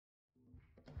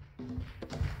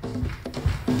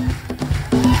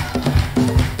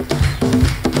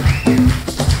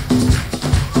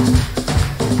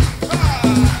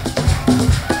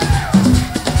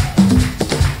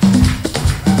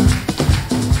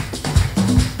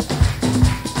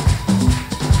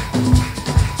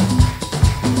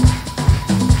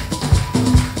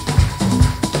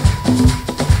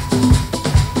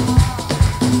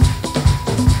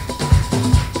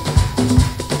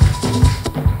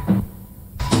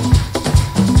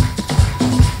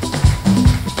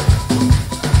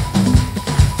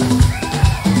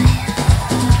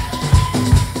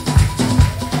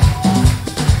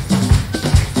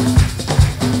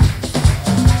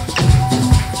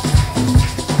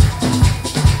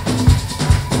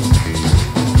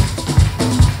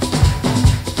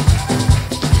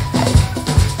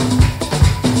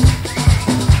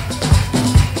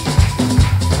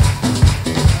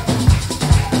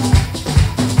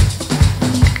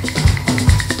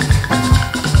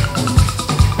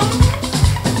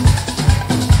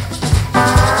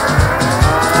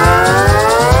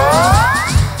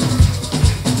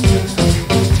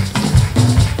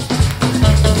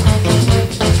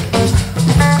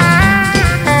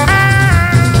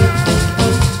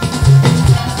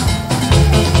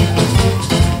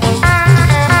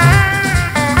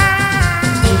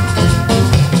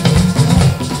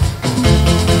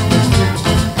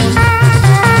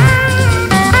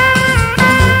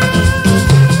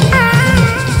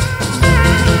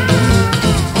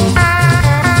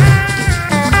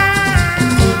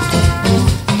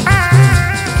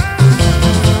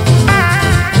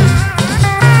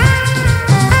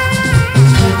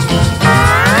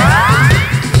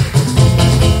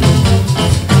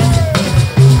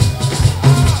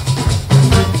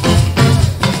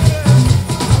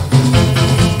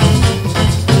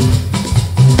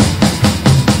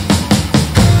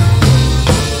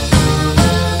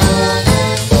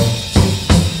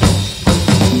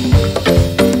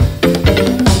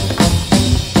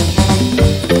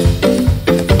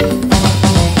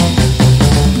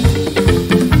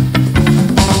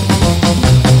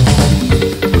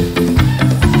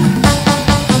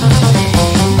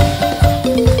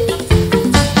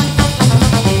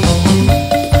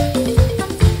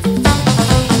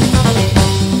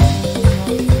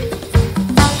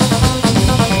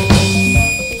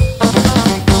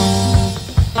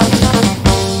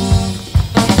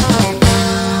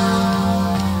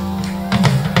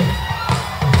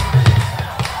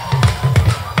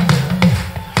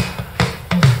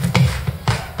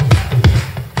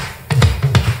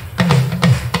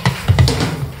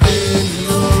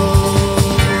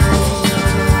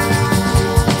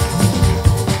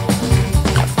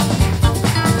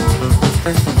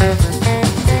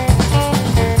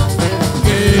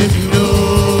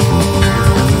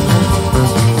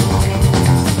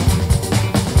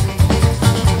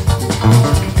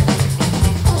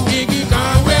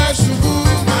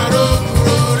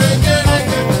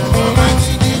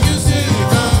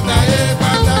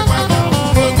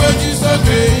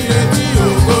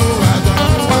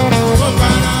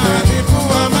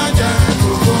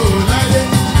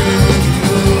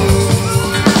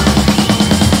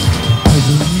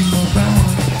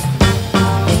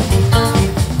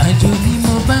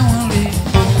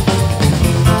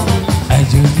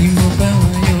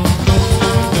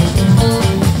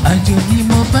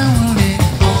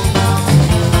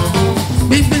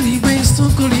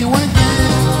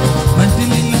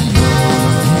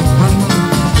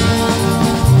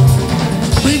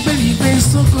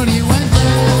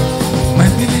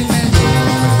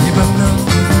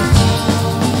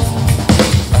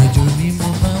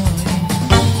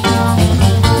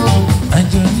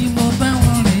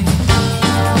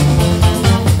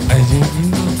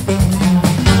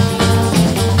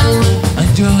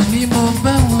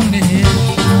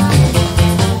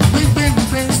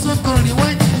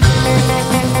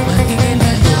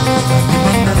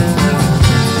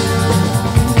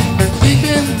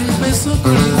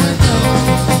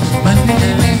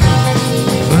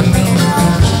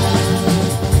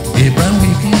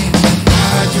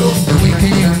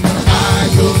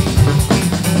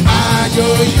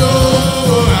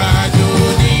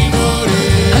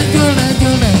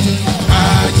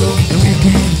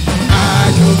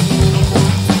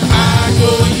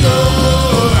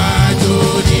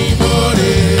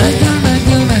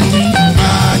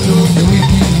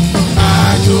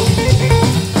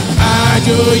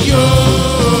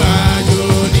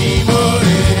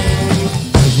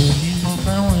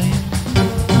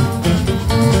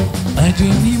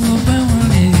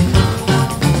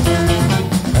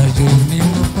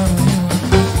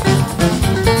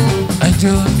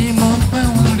Àjò ni mo bá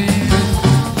wọn rè.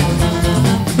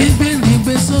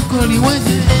 sókòrì wọ́n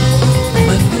jẹ́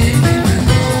pàdé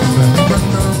bàbá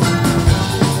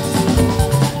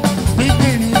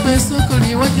gbẹgbẹ̀rì gbẹ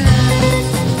sókòrì wọ́n jẹ́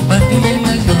pàdé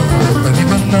láyọ̀ pàdé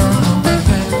bàbá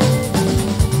bàbá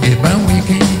ìbá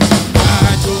wíkẹ́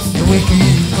àjò wíkẹ́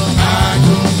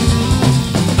àjò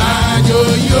àjò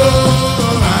yóò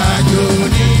àjò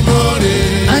ní mọ́rẹ́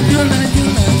àjò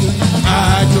lájò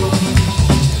lájò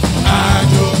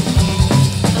àjò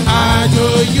àjò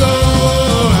yóò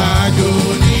àjò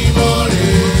ní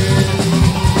mọ́rẹ́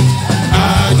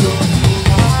àjò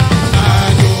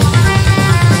àjò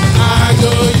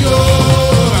àjò yóò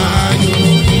àjò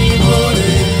ní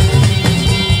mọ́rẹ́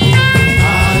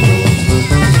àjò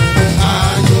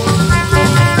àjò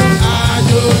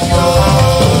àjò yóò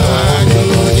àjò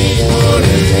ní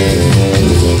mọ́rẹ́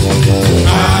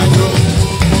àjò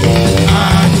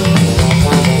àjò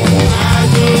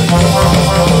àjò yóò.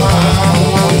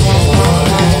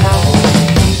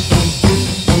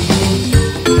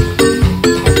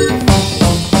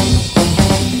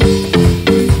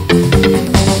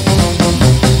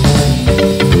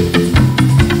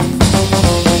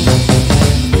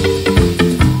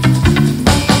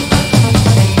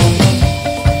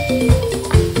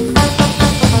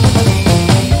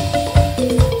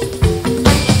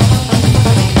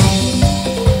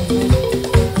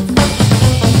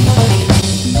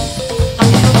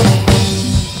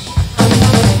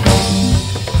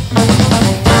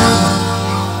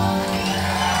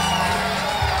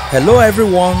 Hello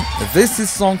everyone, this is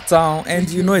Song Town and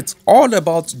you know it's all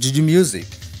about Juju music.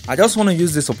 I just want to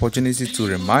use this opportunity to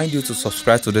remind you to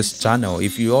subscribe to this channel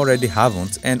if you already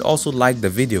haven't, and also like the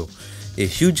video. A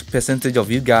huge percentage of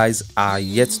you guys are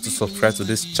yet to subscribe to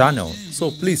this channel,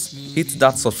 so please hit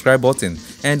that subscribe button.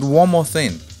 And one more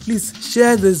thing, please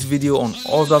share this video on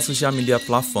other social media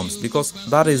platforms because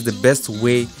that is the best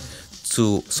way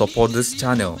to support this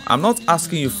channel. I'm not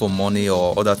asking you for money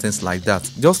or other things like that.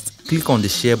 Just click on the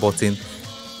share button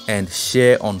and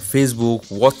share on Facebook,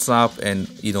 WhatsApp, and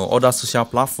other social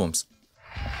platforms.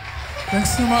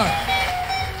 Thanks so much.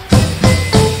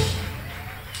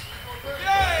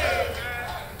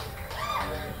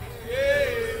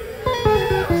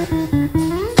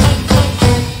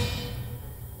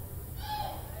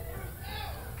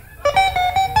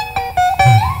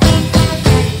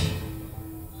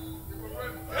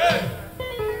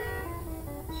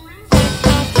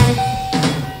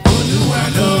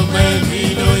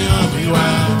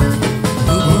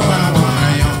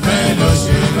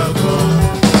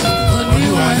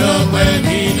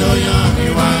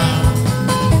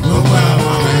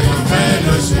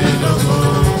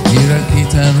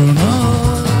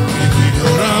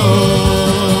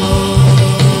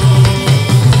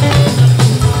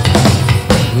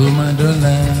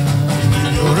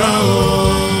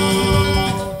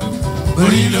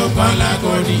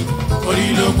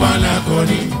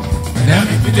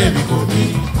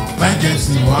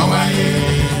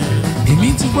 Èmi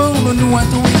ti gbọ́ Olúwa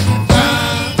tó wí.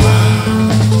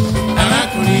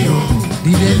 Alákùnrin o,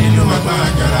 dídé nínú àgbà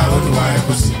àjàrà Olúwa ẹ̀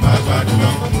kò sì bá gbádùn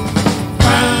lọ.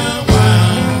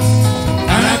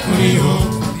 Alákùnrin o,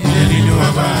 dídé nínú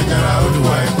àgbà àjàrà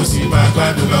Olúwa ẹ̀ kò sì bá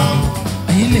gbádùn lọ.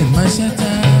 Ayé lè máa ṣẹ́ta.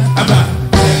 Àbá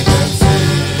ẹ̀jẹ̀ ṣe.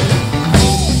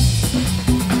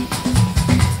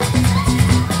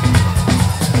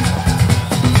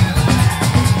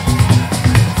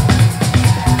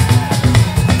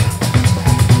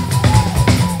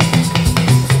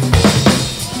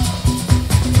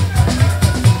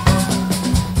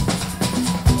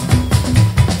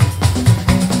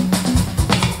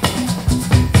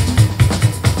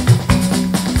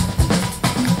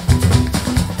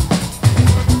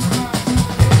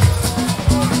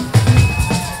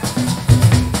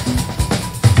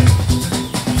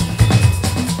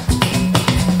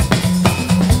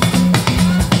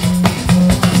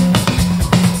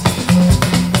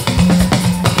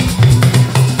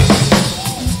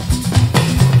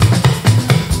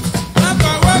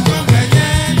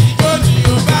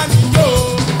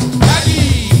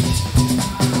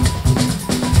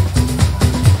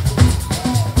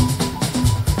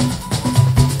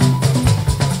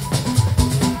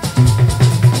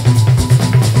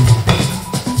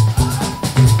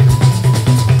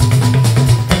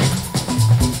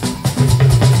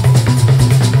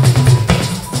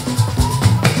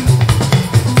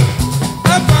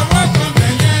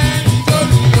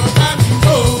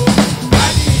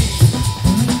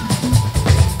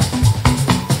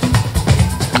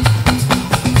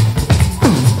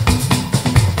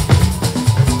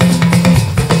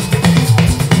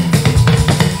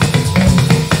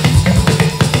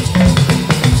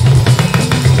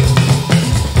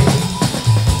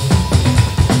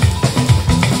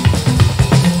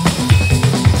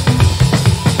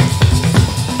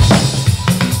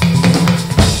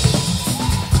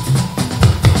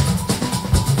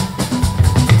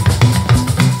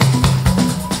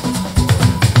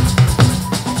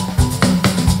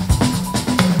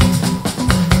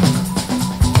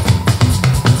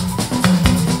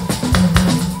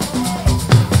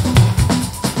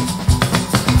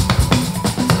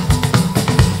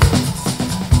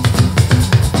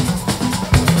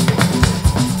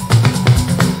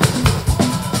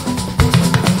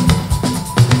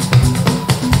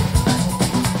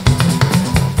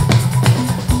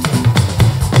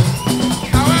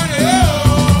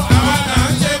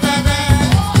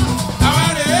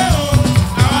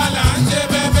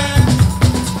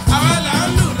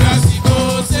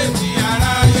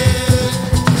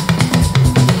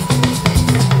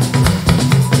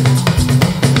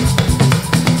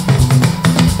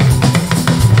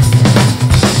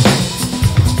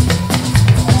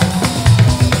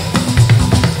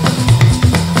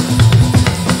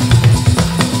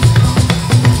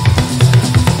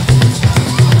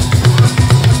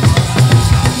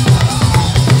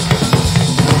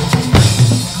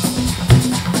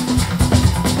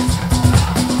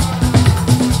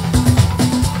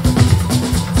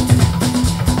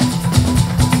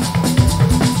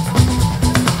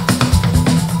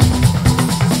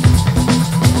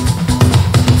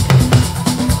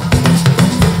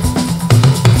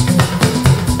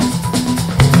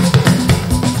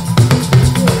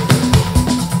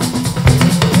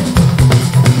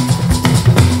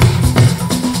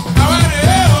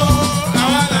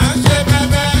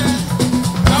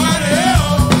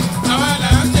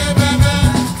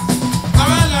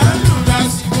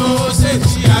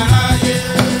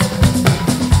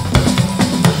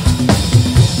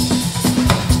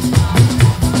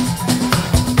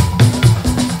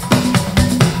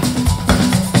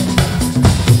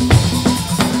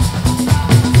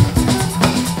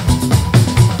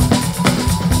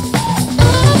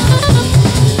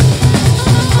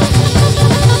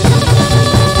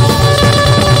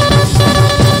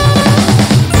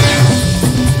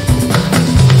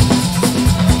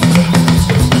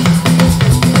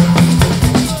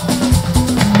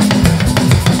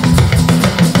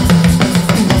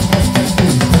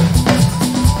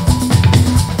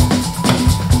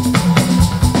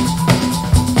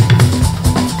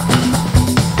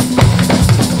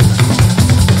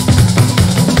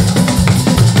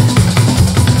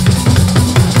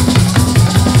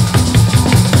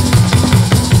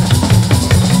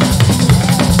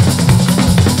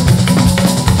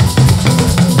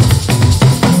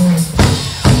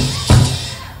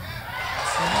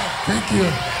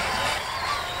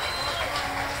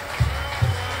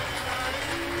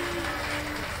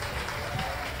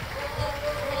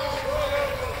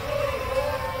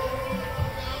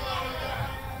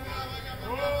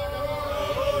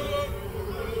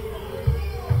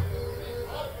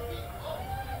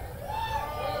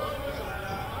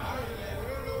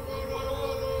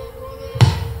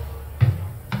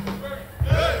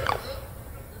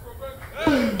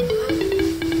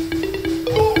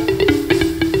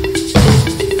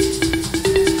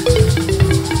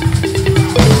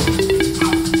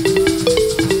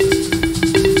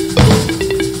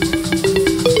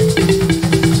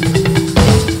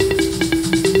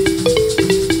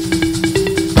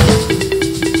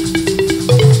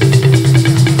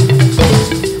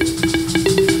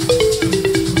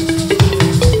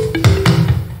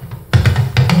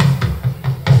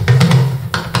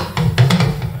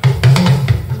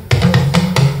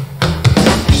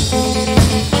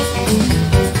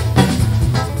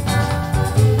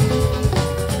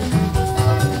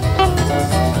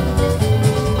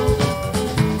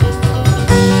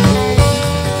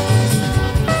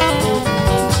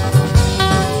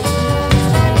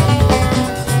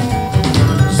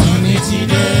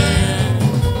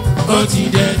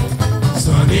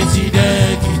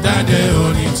 kìtàdé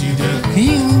orin ti dé. kí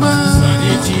n gbọ́.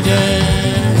 Sunny ti dé.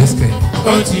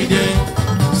 Ó ti dé.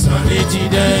 Sunny ti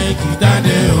dé.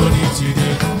 Kìtàdé orin ti dé.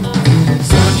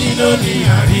 Sunny ló ní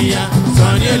àríyá.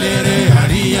 Sunny eléré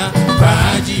àríyá.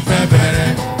 Fàájì fẹ́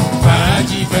bẹ̀rẹ̀.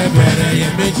 Fàájì fẹ́ bẹ̀rẹ̀.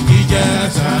 Yẹn méjì kì í jẹ́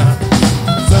àṣà.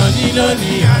 Sunny ló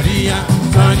ní àríyá.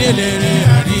 Sunny eléré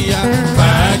àríyá.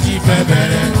 Fàájì fẹ́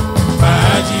bẹ̀rẹ̀.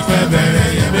 Fàájì fẹ́ bẹ̀rẹ̀.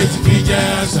 Yẹn méjì kì í jẹ́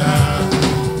àṣà.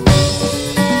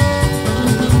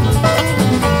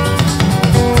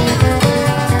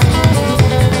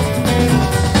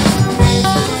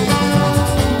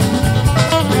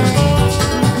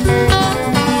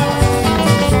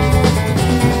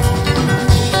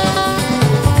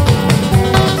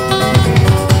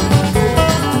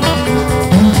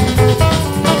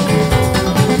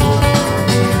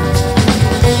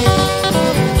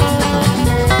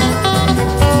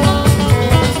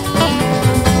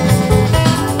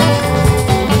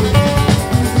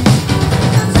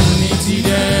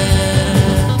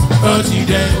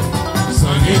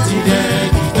 Sunny ti dé,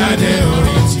 kìtàdé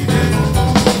orin ti dé.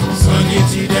 Sunny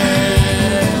ti dé,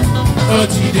 ó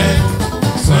ti dé.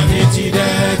 Sunny ti dé,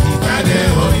 kìtàdé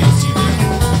orin ti dé.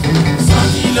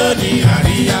 Sunny ló ní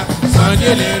àríyá, Sunny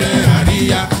eléré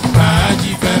àríyá.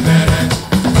 Fàájì fẹ́ bẹ̀rẹ̀,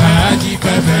 fàájì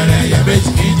fẹ́ bẹ̀rẹ̀. Yẹn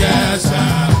méjì kì í jẹ́ àṣà.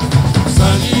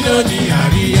 Sunny ló ní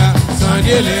àríyá,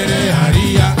 Sunny eléré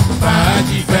àríyá.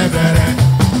 Fàájì fẹ́ bẹ̀rẹ̀,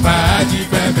 fàájì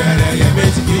fẹ́ bẹ̀rẹ̀. Yẹn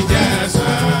méjì kì í jẹ́ àṣà.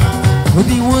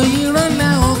 òdiwọ̀n ìrọ̀lá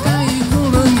ọ̀gá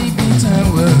ìdúró níbi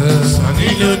táwọn. Sunny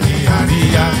ló ní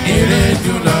àríyá, eré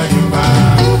dùn lọ Yorùbá.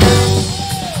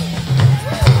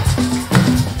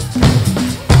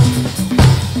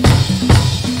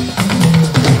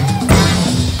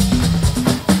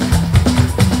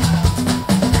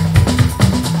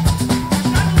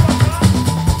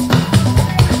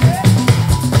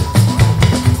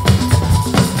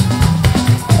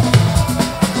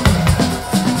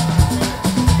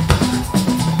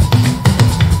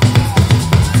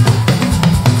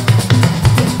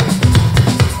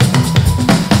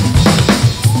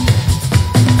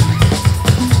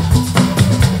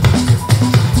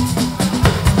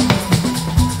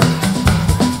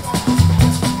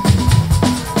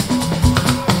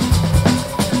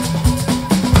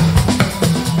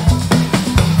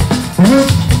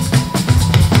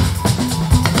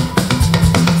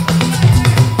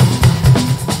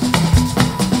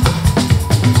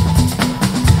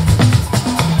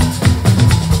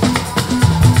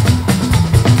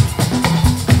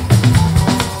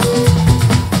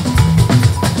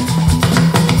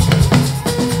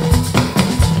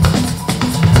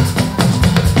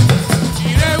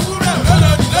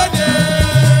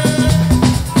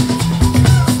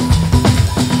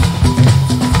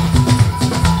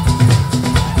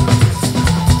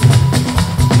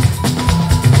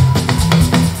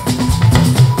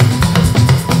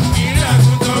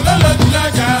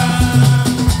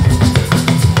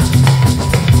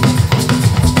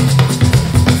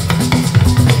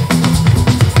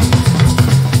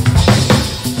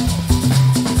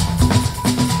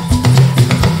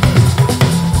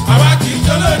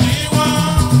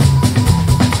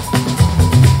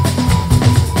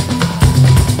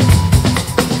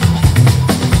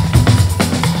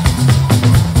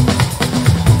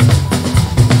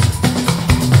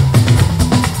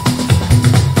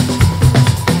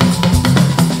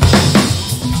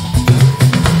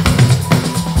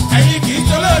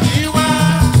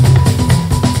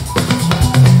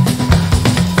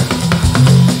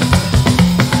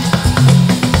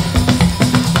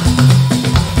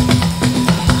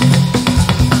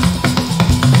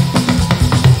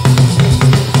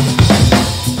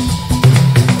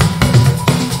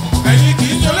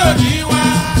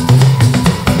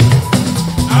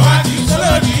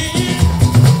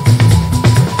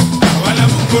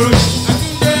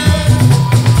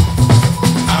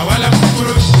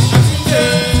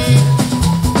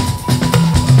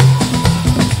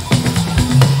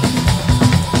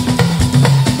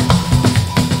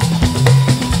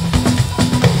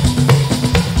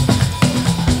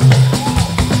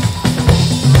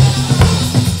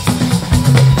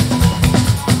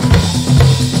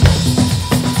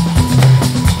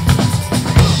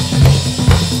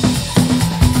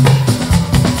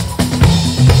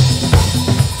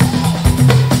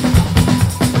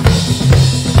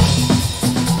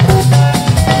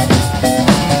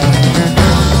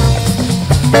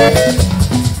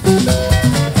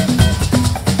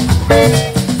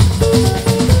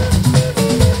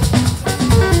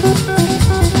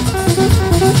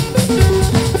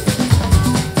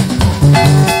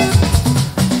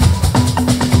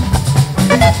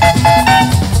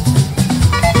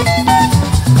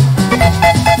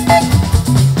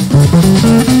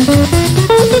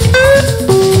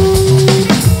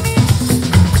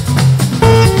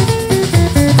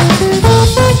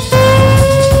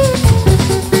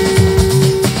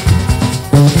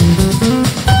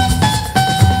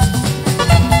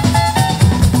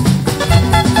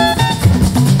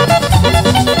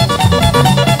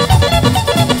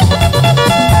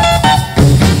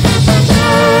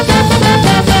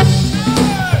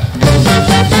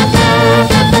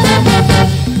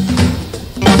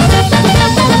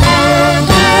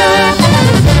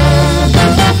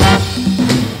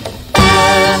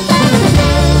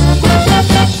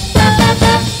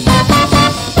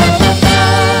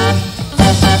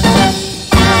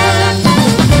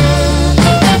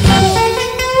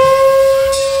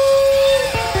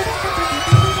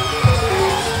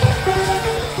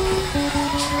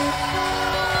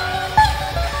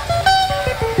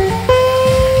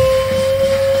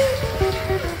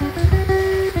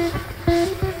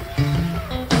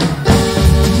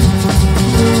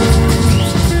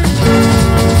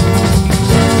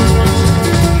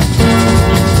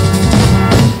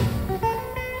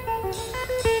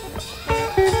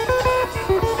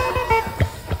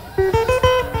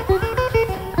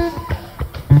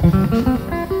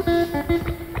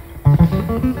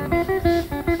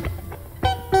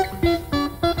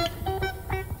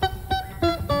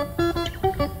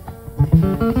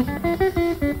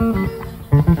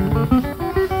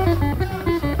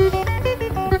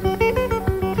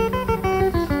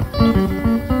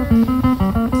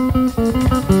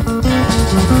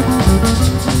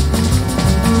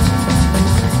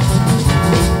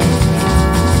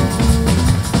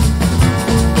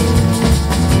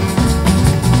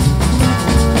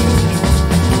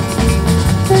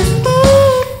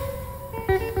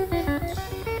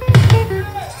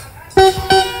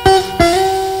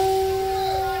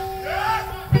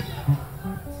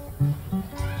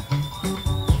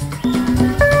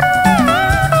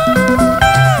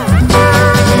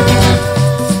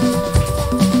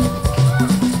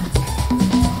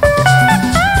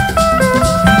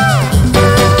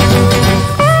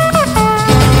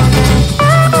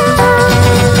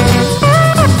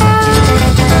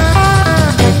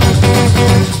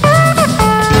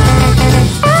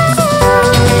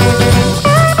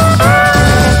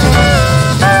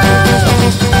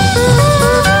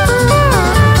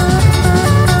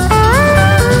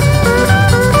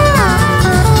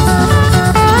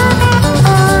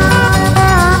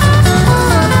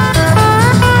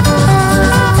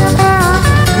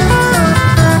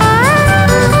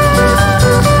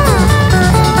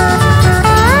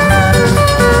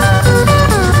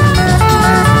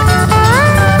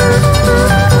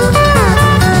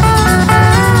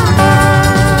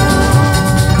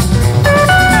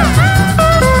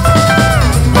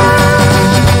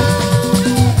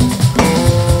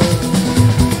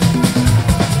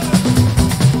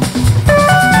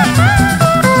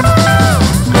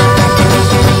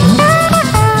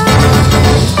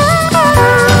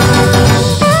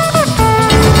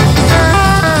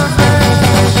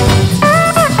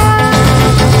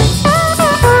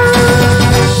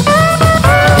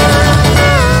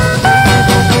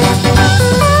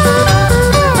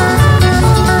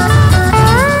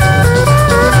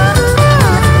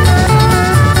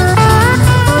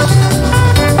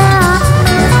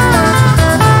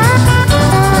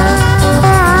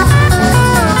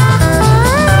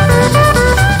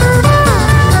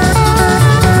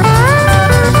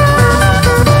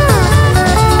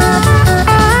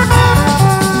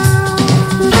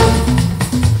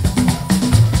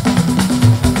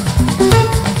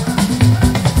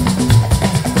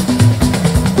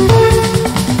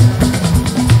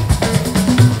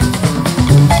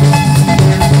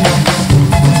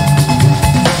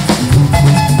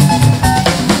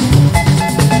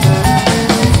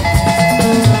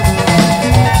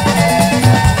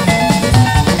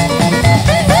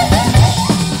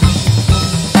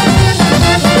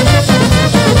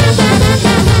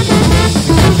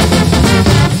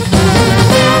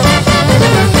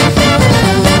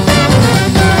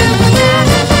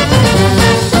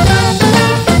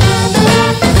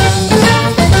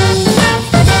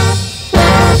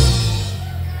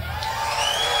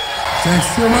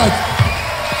 so much.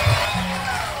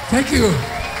 Thank you.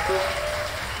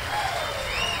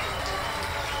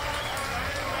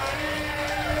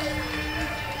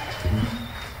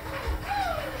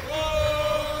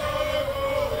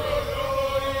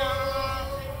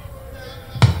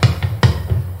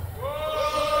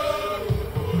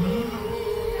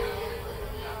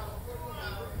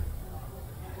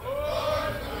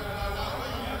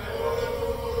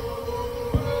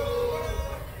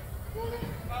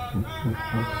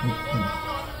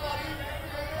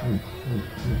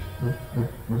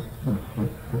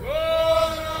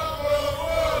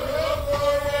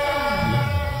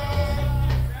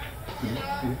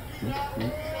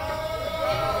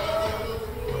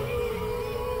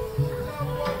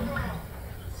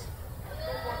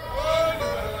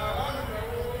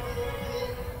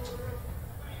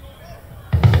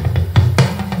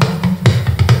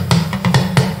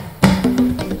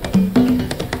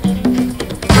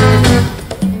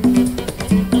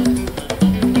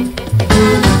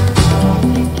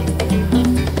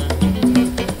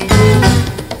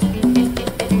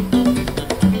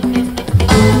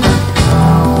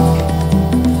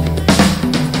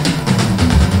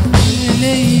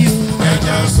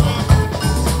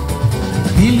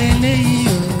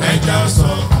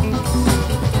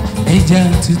 Ẹja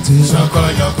tútù. Ṣọkọ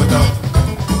yọkọtọ.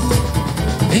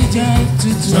 Ẹja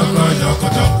tútù. Ṣọkọ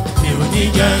yọkọtọ. Mi ò ní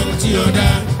jẹun tí ó dá.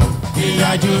 Kí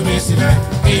ajú mi sílẹ̀.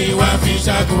 Kí wá fi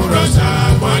ṣàkúrọ̀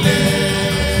ṣàpọ́nlé.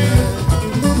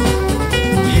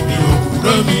 Ibi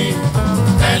òkúrò mi.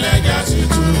 Ẹlẹ́ja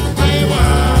tútù gbé wá.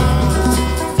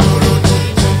 Tóró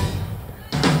tètè.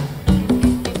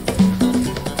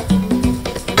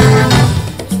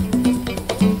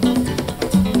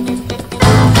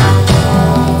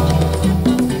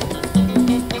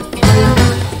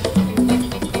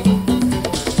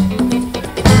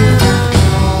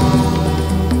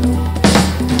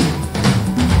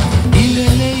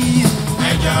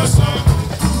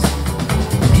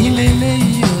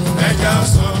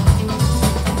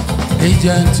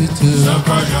 Ẹja tútù.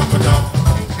 Ṣọkọ yọkọtọ.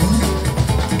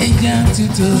 Ẹja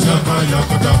tútù. Ṣọkọ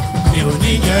yọkọtọ. Mi ò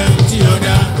ní jẹun tí ó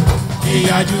dá. Kí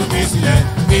ajú mi sílẹ̀.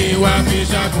 Kí wá fi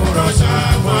ṣàkúrọ̀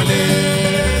ṣàpọ́nlé.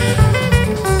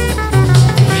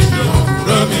 Ibi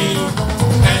òkúrò mi.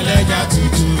 Ẹlẹ́ja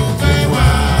tútù gbé wá.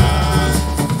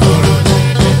 Tóró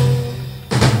tètè.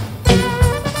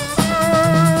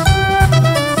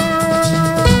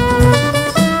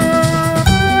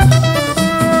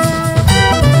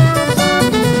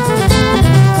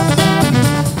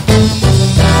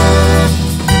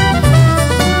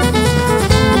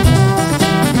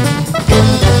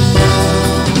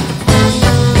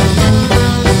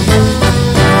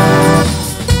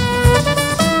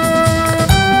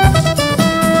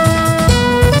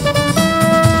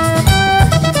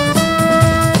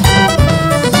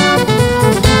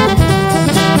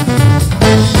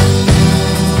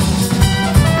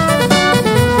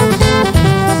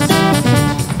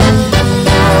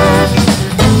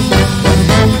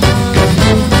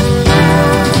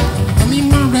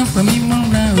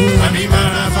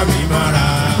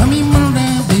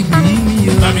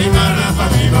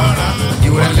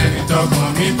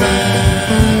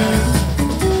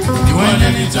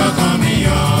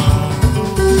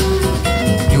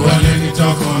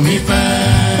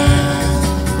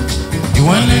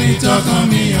 Ìwọ́n lẹ́ni tọkàn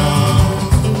mi yàn.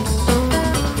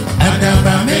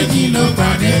 Àdàbà méjì ló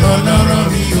pàdé ọlọ́rọ̀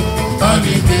mi o.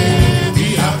 Tọ́ni gbé bí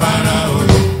afárá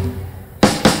olú.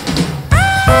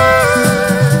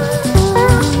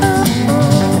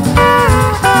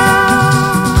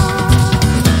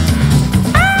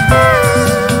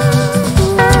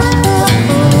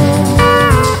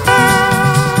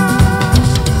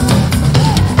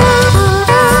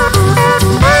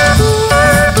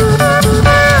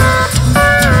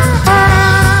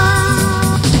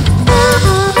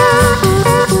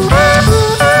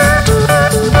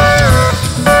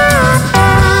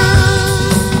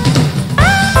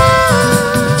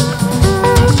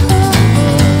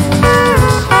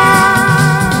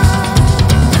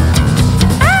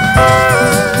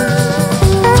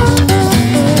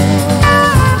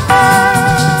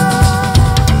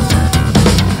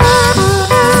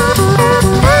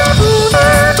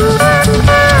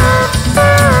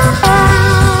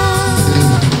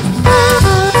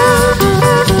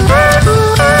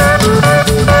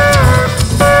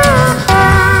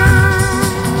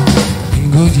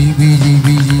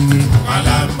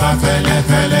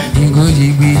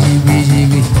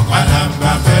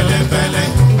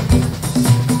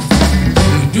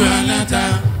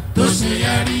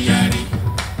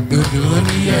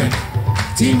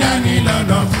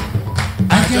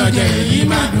 àjọjẹ èyí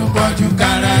má dùn pọ̀jù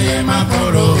káráyé má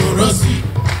fọ̀rọ̀ òró sí.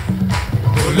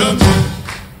 Olómi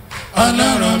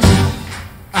ọlọ́rọ̀ mi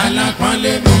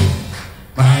alápọ̀nlé mi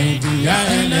pàìdìyà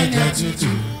ẹlẹ́jẹ̀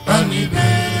tútù ọ̀nì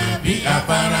bẹ́ẹ̀ bí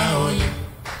afárá oyin.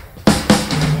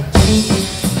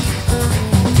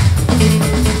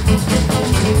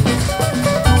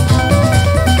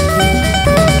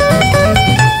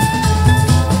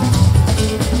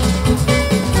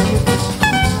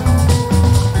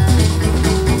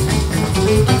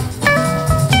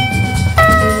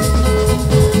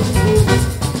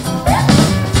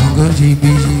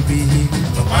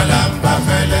 Ọ̀pálàmbá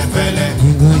fẹ́lẹ́fẹ́lẹ́.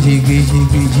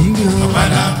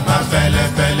 Ọ̀pálàmbá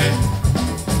fẹ́lẹ́fẹ́lẹ́.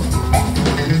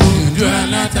 Dùdú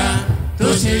aláta tó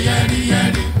ṣe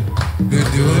yẹ́rìyẹ́rì.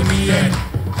 Dùdú oníyẹ̀rì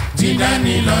tí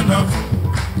dání lọ́nà fún.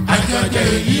 Àjọjẹ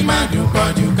èyí má dùn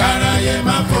pọ̀jù káráyé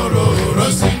má fòrò òró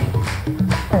sí.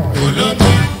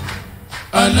 Olómi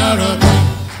ọlọ́rọ̀ mi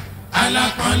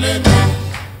alápọ̀nlé mi.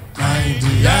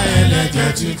 Nàìjíríà ẹlẹ́jẹ̀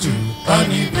tútù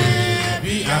ọ̀nì bẹ́ẹ̀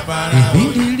bí afárá oyin.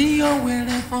 Ìbídìrí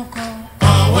ọ̀wẹ́rẹ́ fọ́kọ.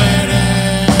 Ọ̀wẹ́rẹ́.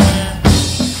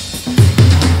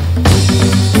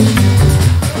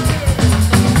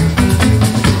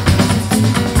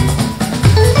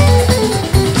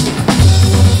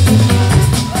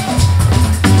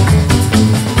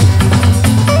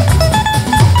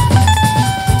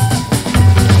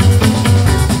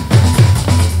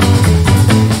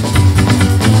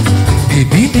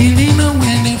 Ìbídìrí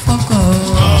ọ̀wẹ́rẹ́ fọ́kọ.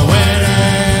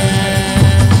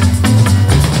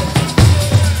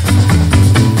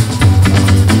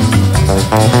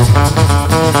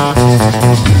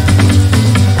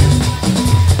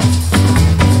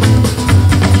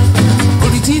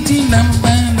 Orí títí là ń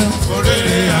bá lọ.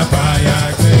 Orere àbáyá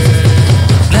gbé.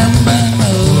 Là ń bá lọ.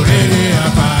 Orere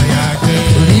àbáyá gbé.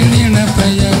 Oríire là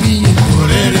fàyà rí.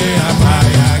 Orere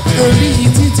àbáyá gbé. Orí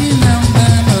títí là ń bá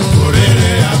lọ.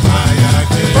 Orere àbáyá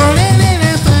gbé. Oríire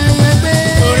là fàyà gbé.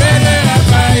 Orere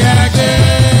àbáyá gbé.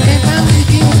 Ẹ̀ka wí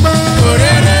kí n gbọ́.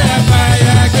 Orere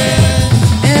àbáyá gbé.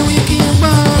 Ẹ̀wí kí n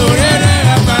gbọ́. Orere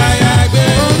àbáyá gbé.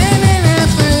 Oríire là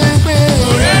fàyà gbé.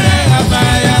 Orere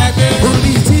àbáyá gbé.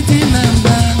 Orí títí là ń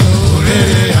bá lọ.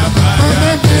 Orere àbáyá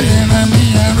Ọbẹ̀ gbé. bẹ̀rẹ̀ ràn mí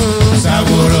àrò.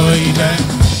 Ṣàwòrò ilẹ̀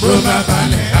bó bá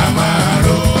balẹ̀ a máa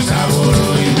ro ṣàwòrò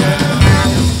ilẹ̀.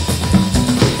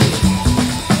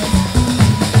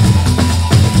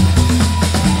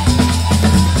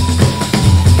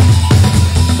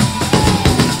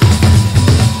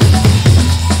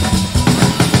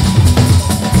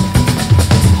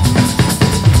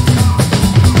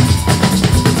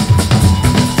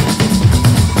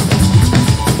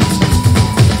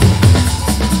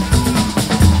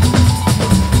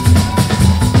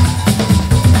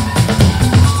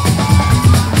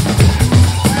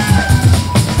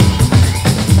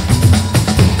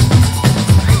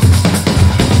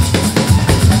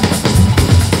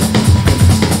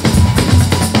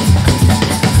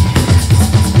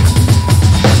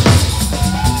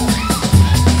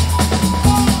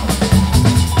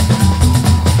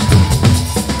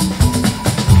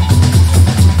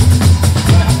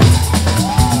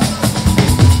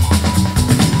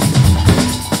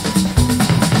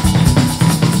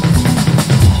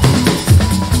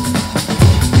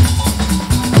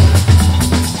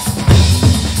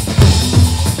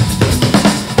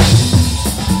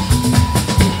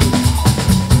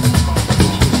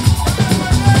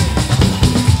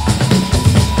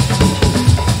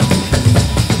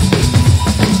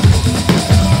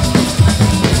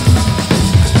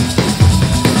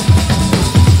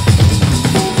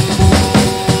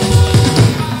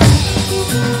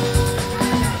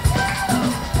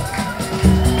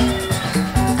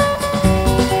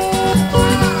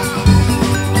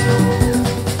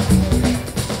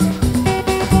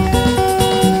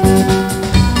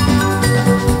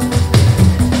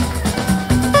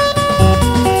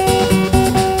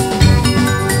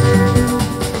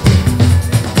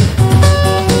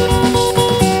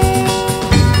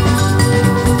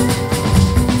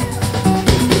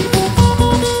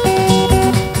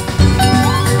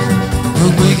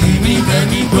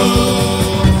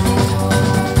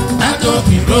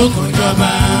 ìrókò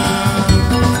jọba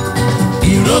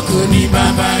ìrókò ní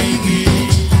bàbá igi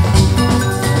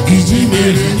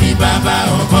ìjímèrè ní bàbá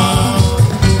ọ̀bọ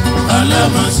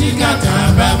ọlọ́mọ síkàtà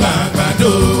bàbá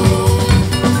àgbàdo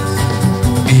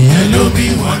ìyẹn ló bí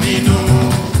wọn nínú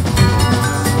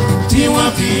tí wọ́n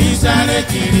fi ń sáré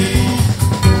kiri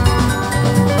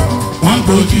wọ́n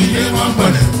gbójú ilé wọn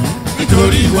gbọ́dọ̀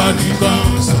nítorí wọn nìkan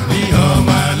sọ ní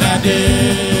ọmọ aládé.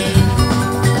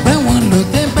 báwọn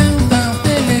lòdì bá ń ta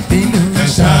pélépélé. ẹ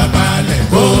ṣàbálẹ̀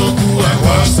gbógun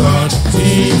àwọn sọ tí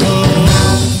ó.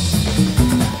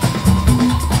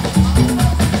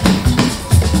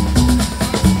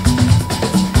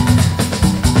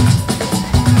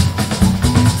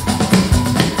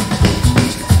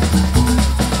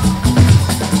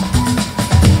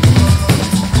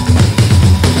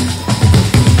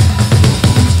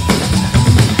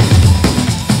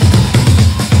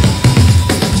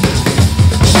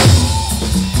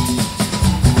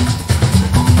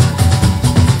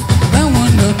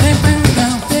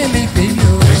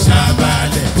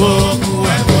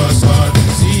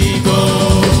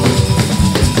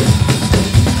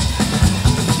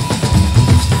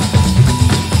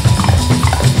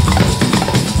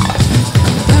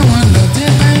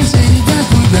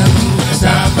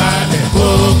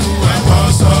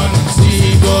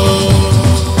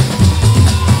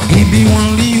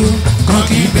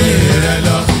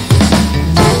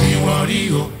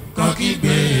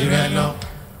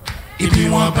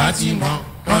 ti mọ̀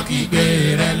wọ́n kì í gbé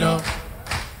rẹ lọ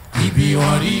ibi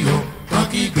wọn rí o wọ́n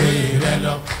kì í gbé rẹ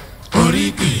lọ orí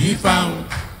kì í fáwọn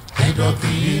ẹ̀dọ̀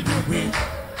kì í dùgbìn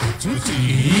òtútù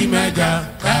yìí mẹ́ja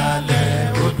lálẹ́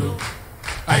odò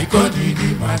àìkọ́ dídì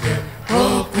màdẹ ó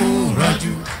kú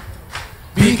rọ́jú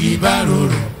bíkì bá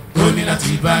rorò ó ní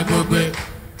láti bá gbogbo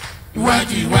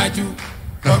iwájú iwájú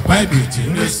lọ́pàá ibi tí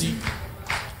ń lé sí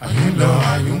àyùn lọ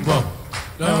àyùn bọ̀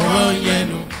lọ́wọ́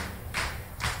yẹnu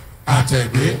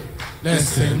àtẹ̀gbé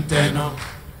lẹ́sẹ̀ ń tẹná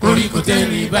orí kò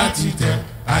tẹ́rì bá ti tẹ̀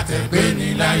àtẹ̀gbé ní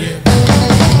láyé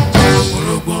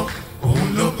orógbó òun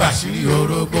ló bàṣírí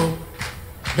orógbó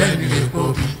bẹ́ẹ̀ ni èpo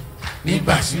bí ní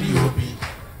bàṣírí òbí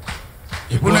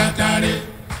ìbúra tààrẹ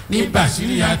ní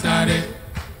bàṣírí àtàrẹ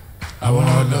àwọn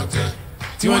ọlọ́tẹ̀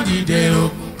tí wọ́n dìde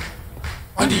ogun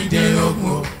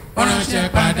o wọ́n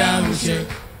ránṣẹ́ padà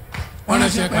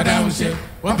ń ṣe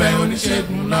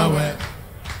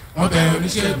wọ́n bẹ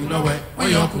oníṣègùn lọ́wẹ́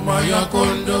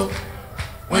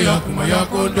wọ́n yọkùmọ̀ yọ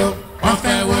kóńdó wọ́n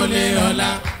fẹ́ wọlé ọlá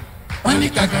wọ́n ní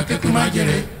kàkà kẹ́kù má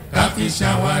jèrè káfí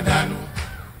ṣàwọn àdánù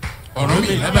ọ̀rọ̀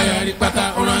mi lábáyárí pátá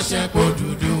ó ránṣẹ́ kó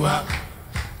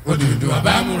Odùduwà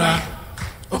bá múra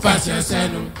ó fàṣẹ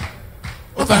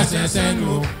sẹ́nu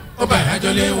ó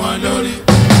bàyájọ́ lé wọn lórí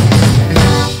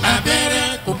abẹ́rẹ́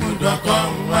kò gbúdọ̀ kọ́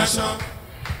òun aṣọ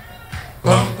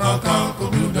kọ̀ǹkọ̀kan kò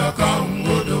gbúdọ̀ kọ́ òun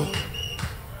odò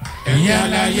ẹ̀yin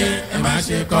aláyé ẹ má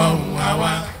ṣe kọ́ òun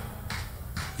àwa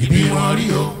ibi wọn rí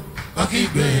o kọ́ kí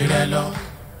gbé rẹ lọ.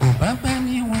 ò bá bá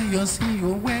mi wọ́n yọ sí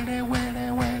o wẹ́rẹ́.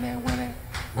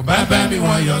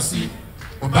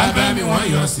 ò bá bá mi wọ́n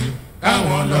yọ sí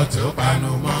káwọn lọ tó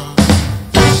panu mọ́.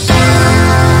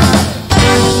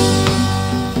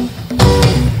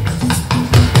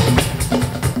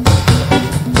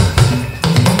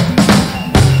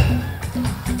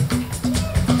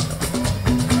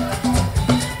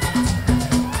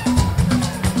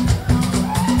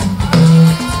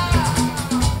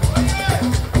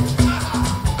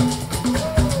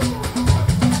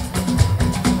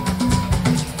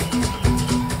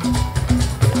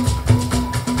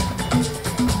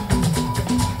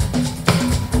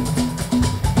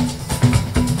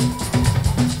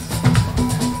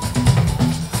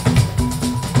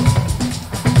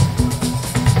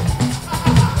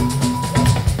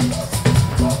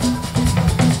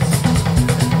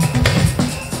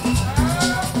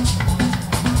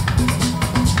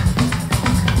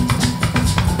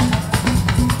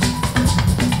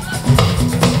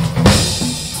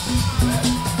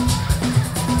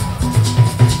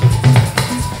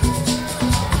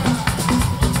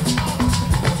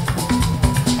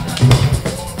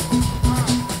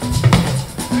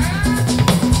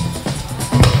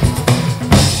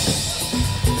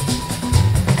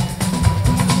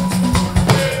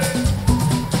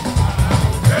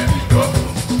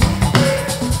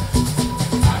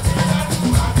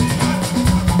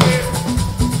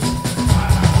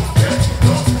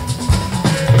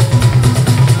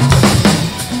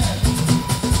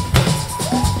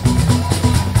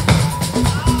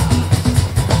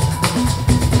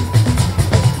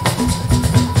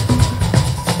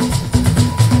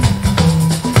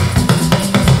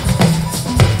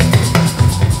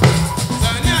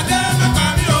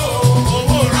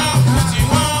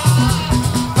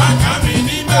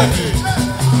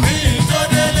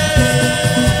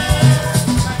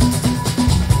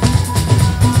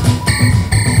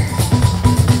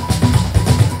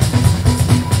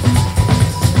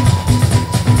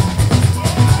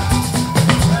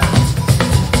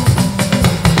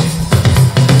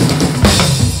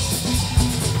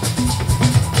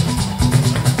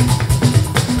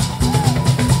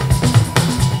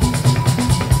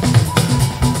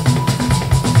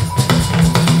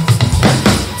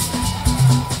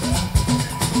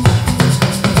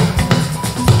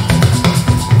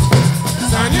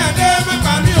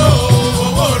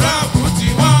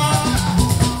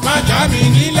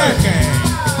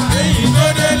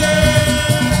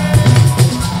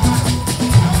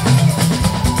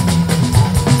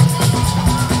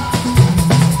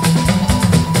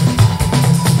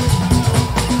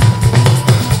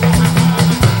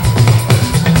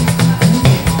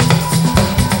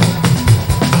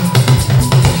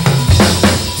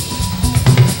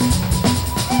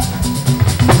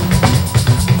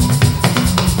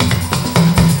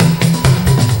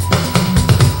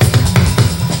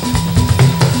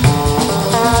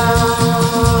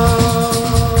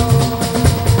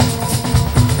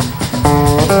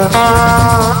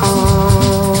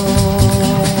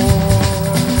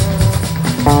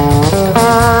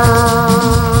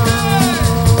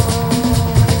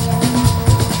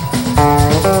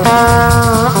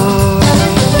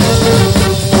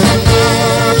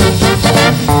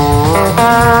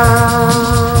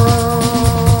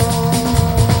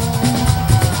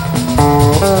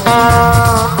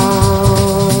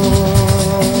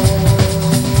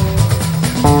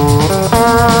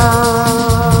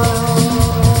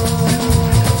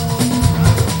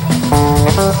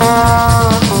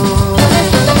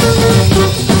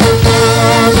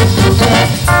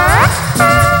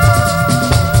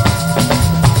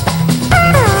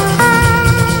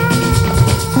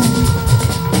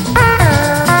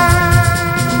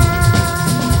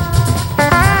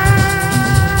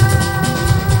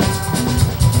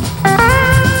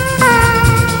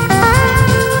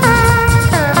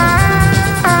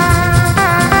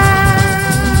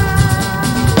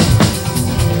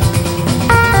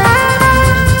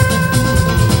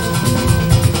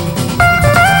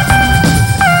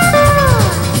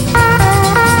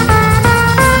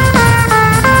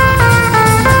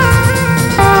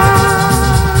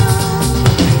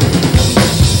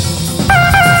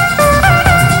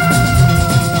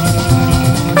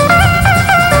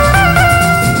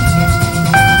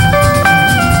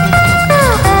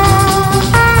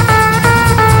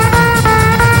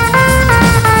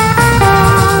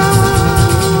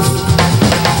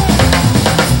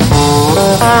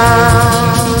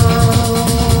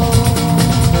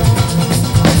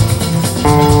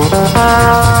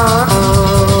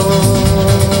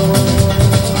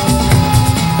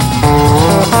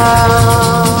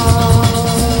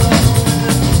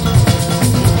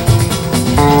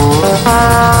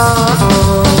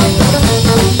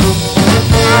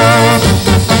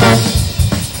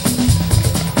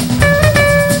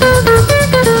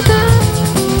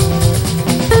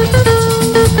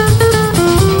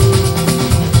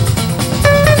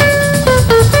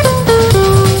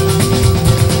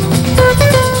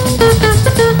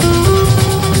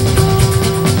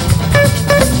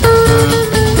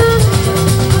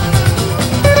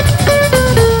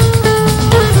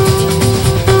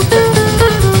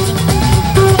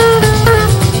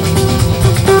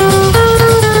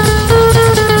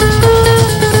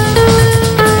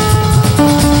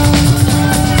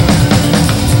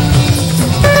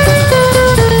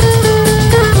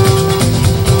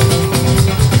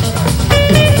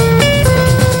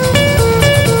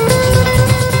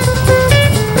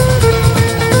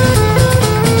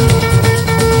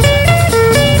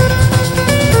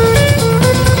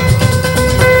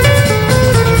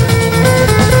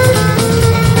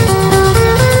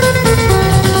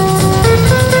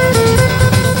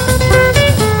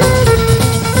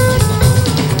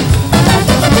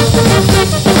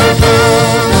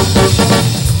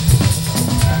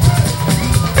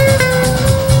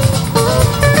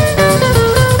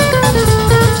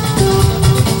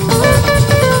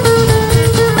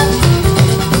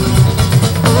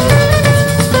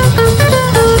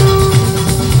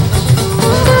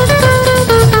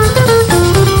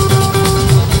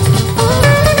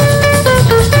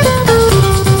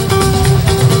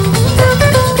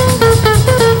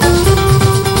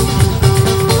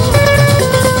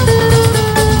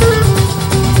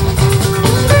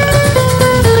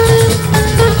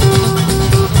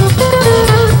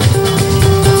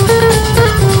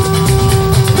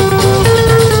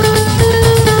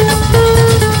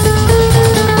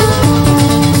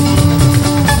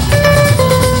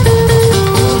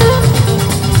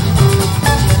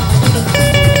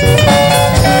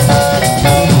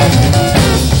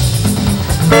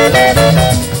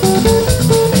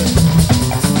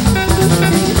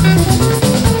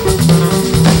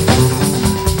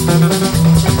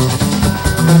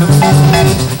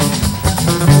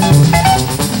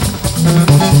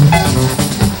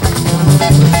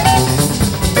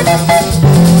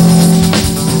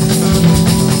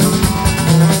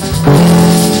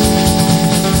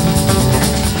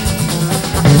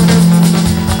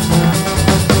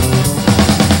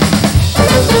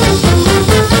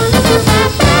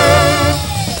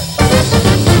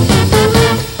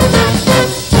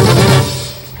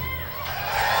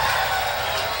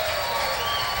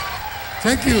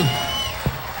 Thank you.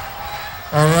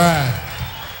 All right.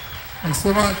 Thanks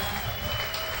so much.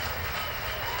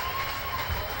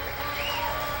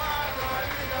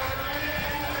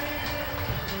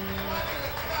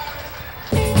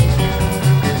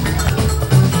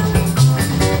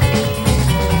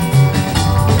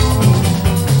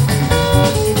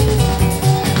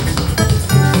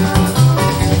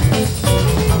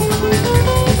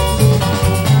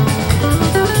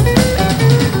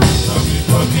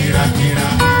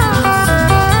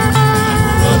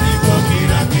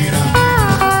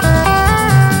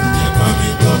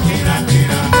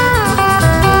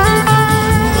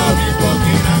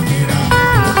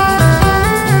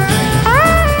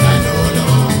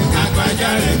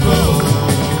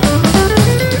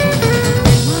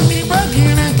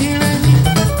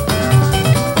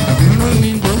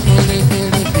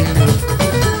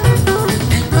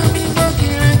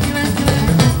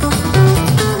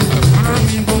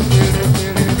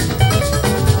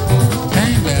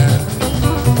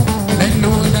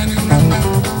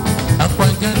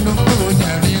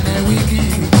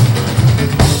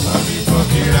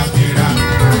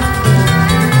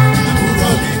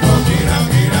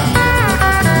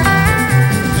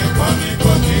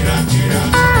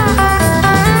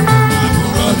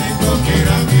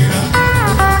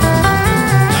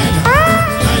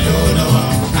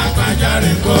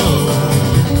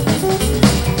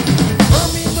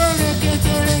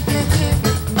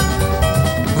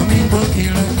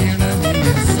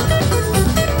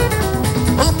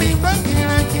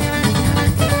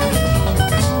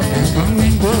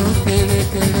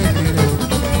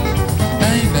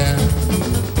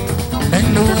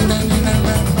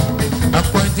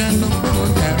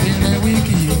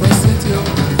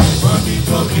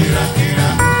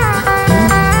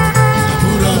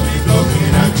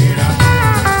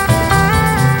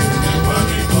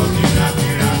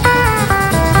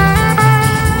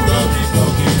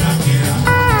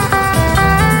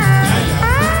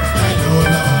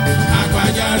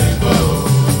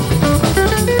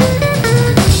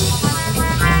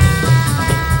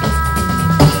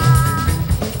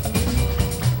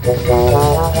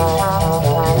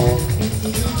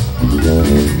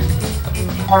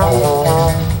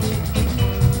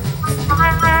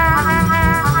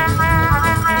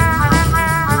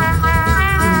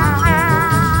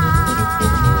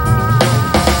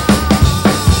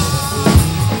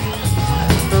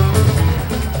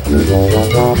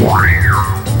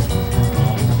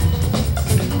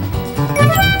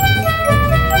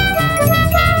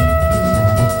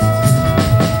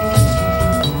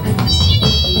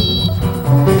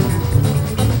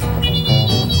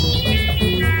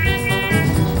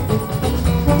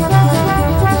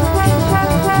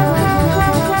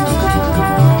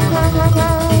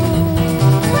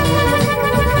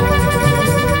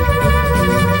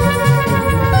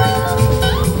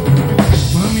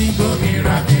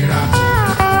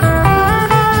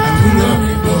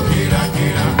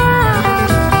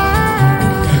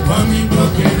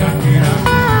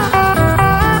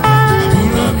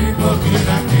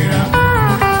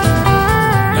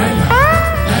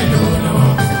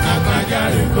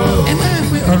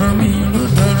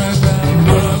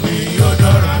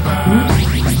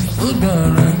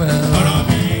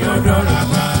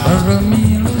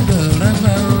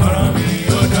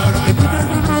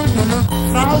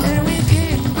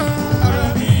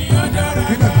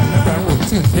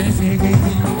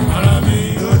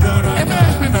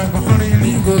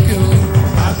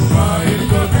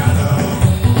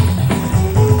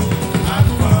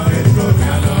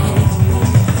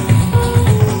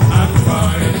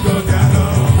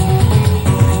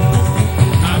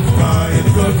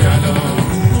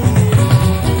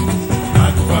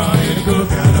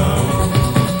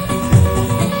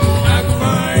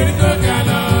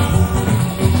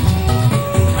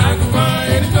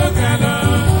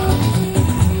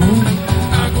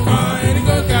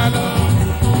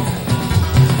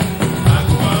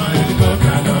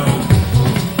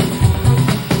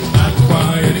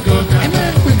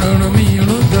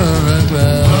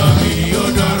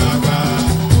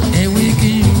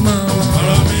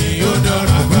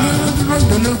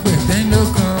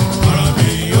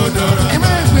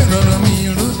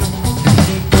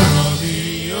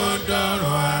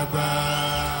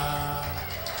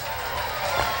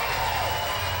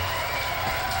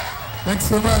 Thanks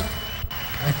so much.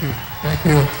 Thank you. Thank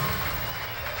you.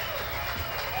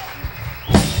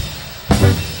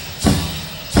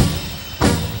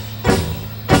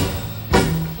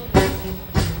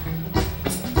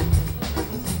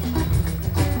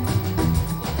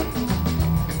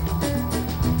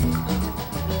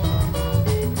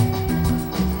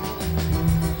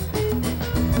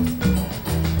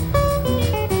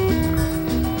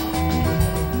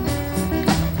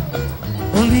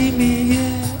 orí mi yé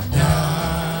jà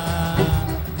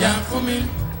jà fún mi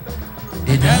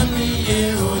ẹ̀dá mi yé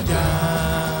o jà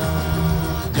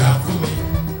jà fún mi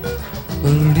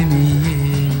orí mi yé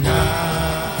jà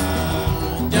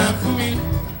jà fún mi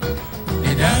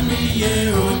ẹ̀dá mi yé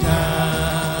o jà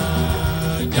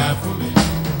jà fún mi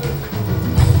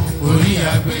orí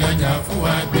àgbẹ̀ ajá fún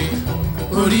àgbẹ̀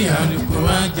orí àlùkò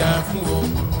ajá fún o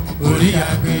orí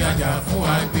àgbẹ̀ ajá fún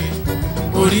àgbẹ̀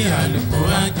orí àlùkò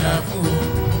ajá fún o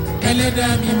ẹlẹ́dàá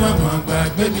mi mọ̀mọ́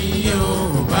gbàgbé mi yé o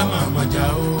ò bá mọ̀mọ́ jà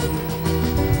o.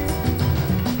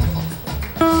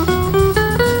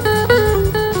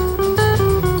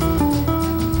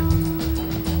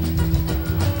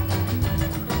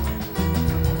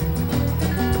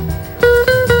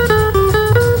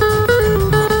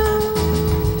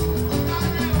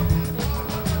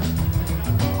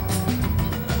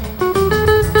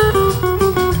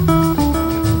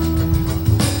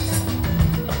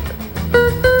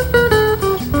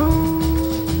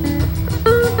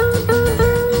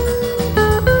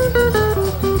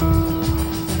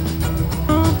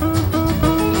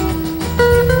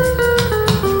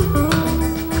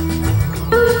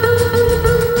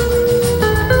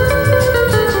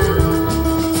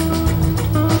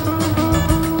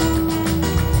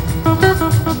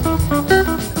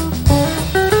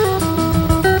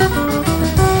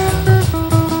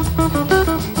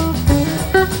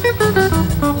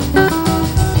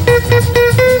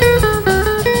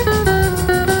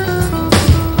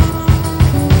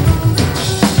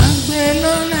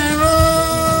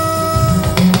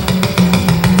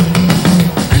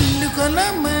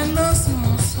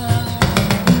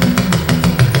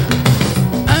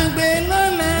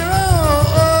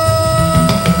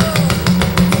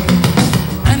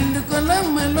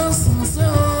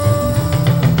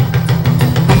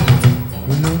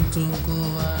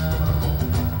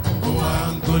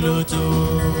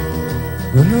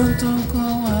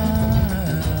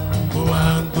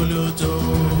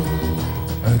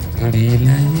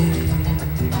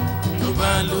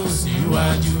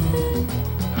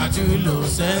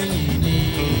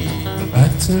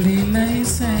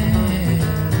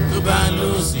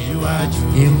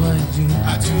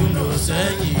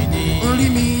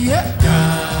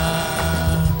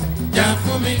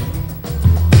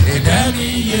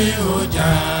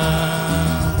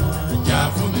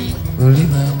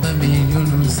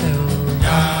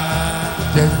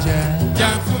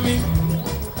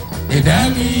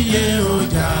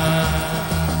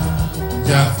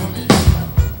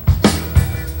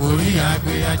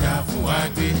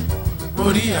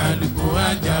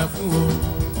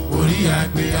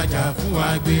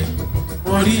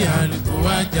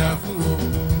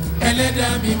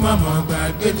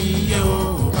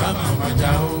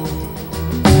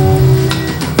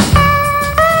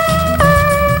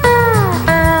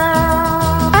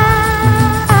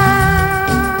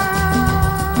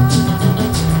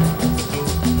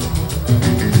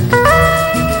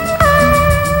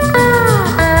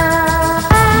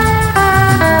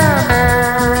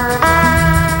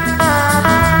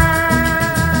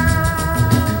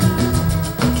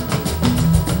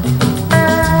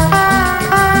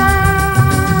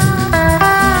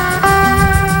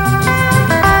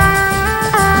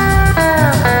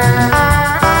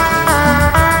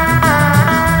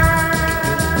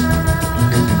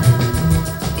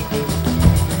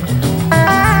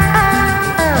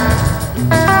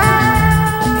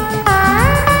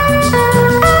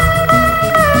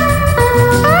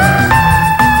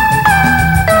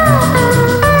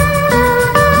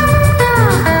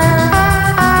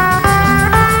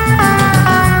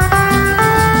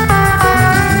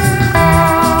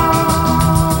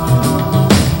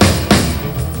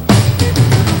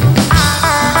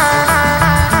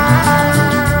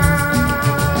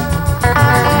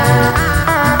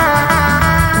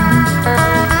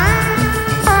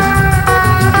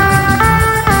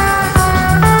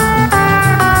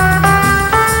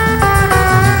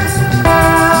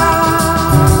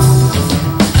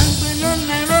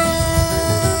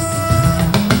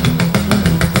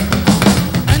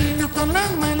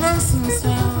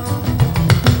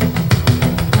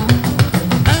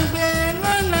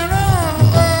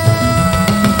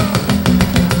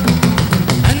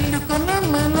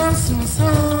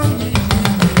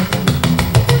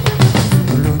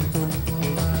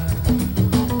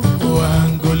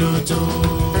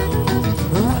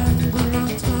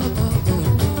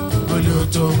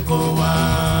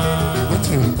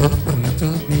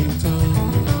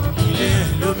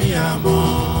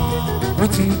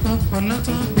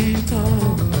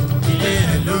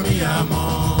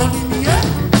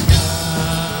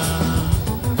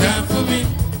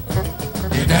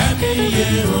 mi yé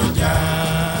ọjà.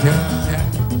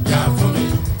 Jà fún mi.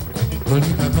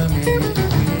 Orí bàbá mi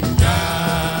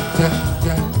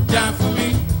Jà fún mi.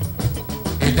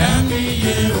 Ẹ̀dá mi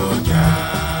yé ọjà.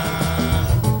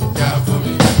 Jà fún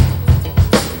mi.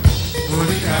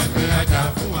 Orí àgbẹ̀ ajá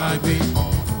fún àgbẹ̀.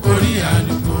 Orí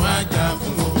àlùkò ajá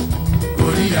fún o.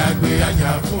 Orí àgbẹ̀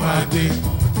ajá fún àgbẹ̀.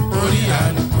 Orí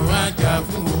àlùkò ajá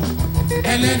fún o.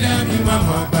 Ẹlẹ́dàá mi máa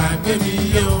mọ̀ gbàgbé mi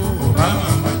yé o. Ò bá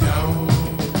máa mọ̀ jà o.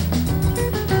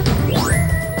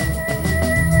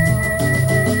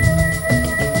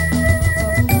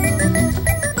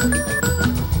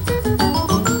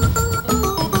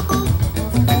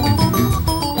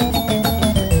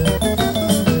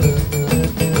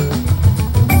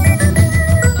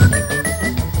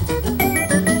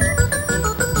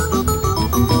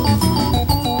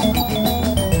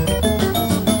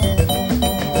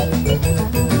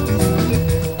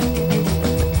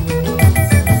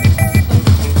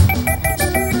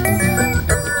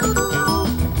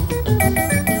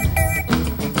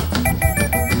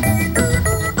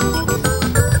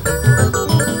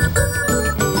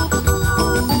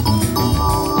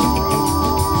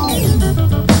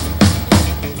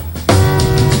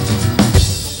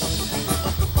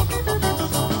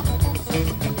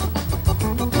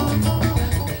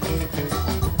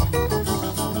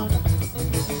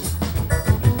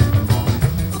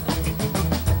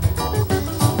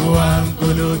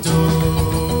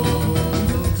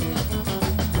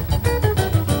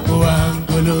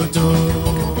 Wangoloto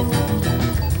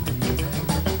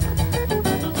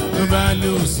ló bá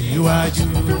lò síwájú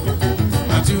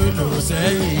àtúlò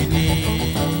sẹ́yìn ni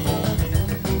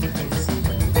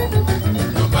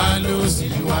ló bá lò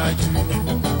síwájú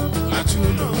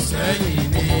àtúlò sẹ́yìn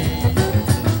ni.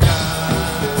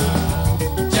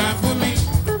 Jà fún mi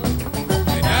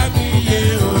ẹ̀dá mi yé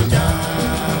ọjà.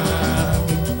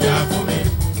 Jà fún mi.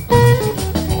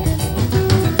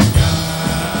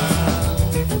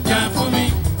 Jà fún mi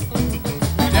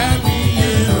ẹ̀dá mi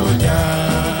yé ọjà.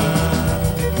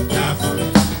 Jà fún mi.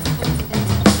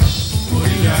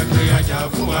 Orí àgbẹ̀ ajá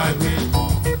fún àgbẹ̀.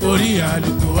 Orí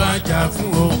àlùkò ajá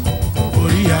fún o.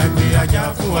 Orí àgbẹ̀ ajá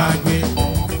fún àgbẹ̀.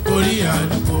 Orí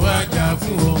àlùkò ajá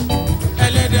fún o.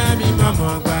 Ẹlẹ́dàá mi máa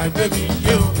mọ̀ gbàgbé mi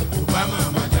yé o. Kò bá máa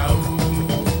mọ̀ jà o.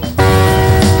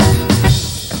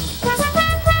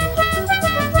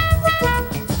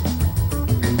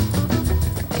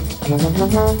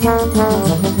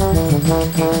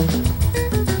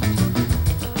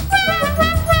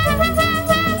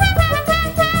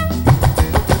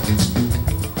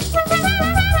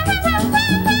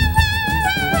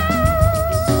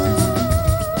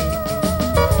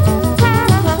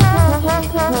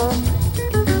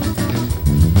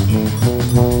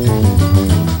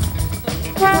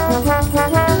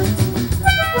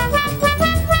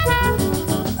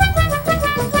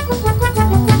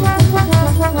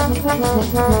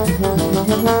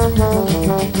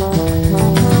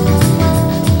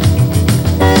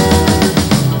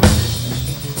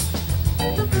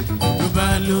 Ló bá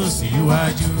lò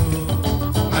síwájú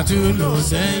àtúlò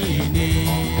sẹ́yìn ni.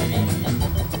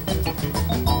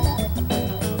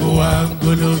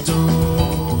 Wangoloto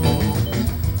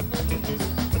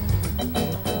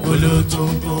goloto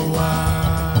ń bọ̀ wá.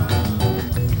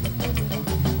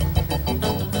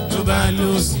 Ló bá lò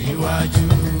síwájú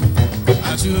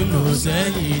àtúlò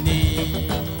sẹ́yìn ni.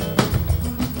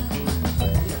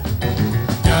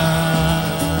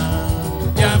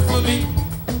 Jà fún mi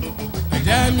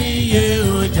ẹ̀dá mi yé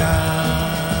ọjà.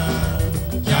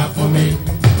 Jà fún mi.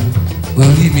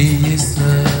 orí mi yé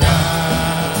sàn.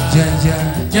 Jájá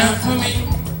Jà fún mi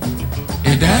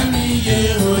ẹ̀dá mi yé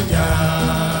ọjà.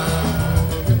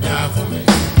 Jà fún mi.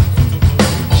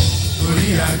 Orí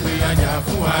àgbẹ̀ ajá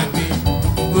fún àgbẹ̀.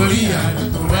 Orí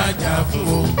àlùkò ajá fún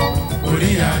o.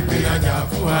 Orí àgbẹ̀ ajá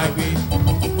fún àgbẹ̀.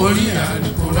 Orí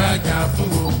àlùkò ajá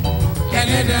fún o.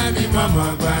 Ẹlẹ́dàá mi mọ̀mọ́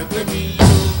gbàgbé mi yó.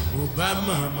 Kò bá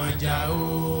mọ̀mọ́ jà o.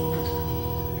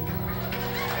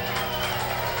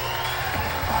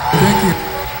 thank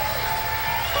you.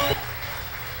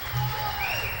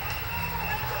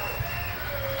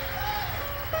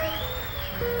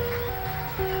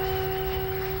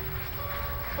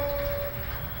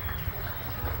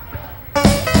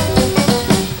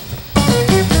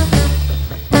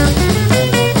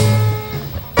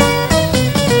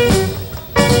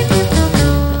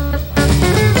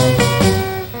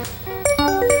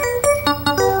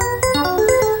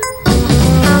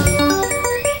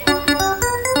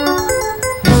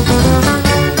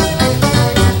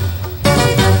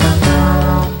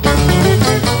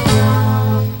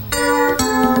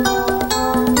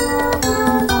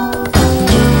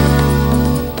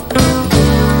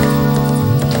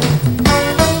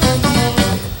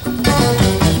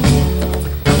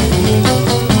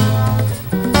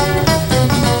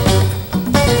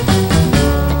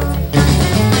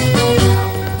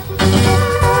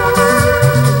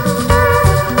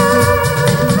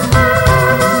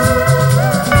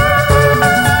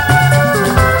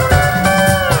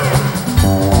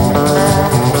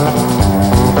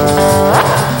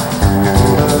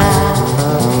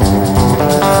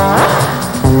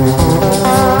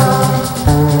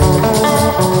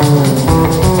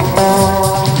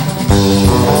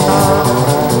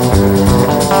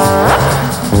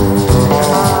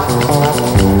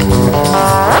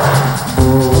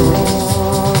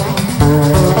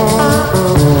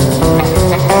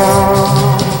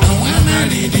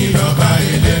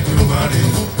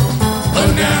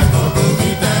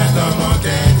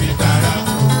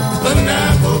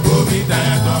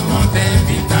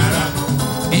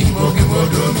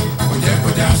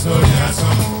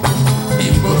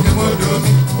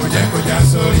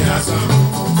 sàn.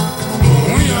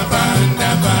 Òun yan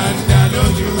bàǹdà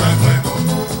lójú ẹgbẹ́.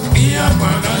 Bí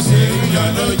ọ̀pọ̀lọ́ ṣe ń yọ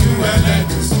lójú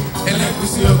ẹlẹ́gùsí.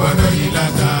 Ẹlẹ́gùsí ò gbọ́dọ̀ yí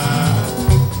láta.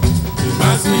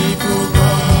 Ìmásíkú kọ́.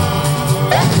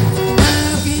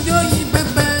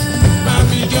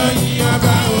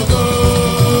 Ọba ògo.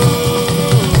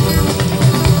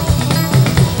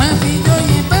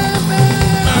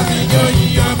 Máa fi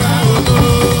jóyìn ọba ògo.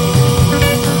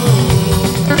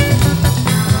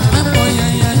 Máa pọ̀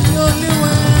yàyà tí ó léwu.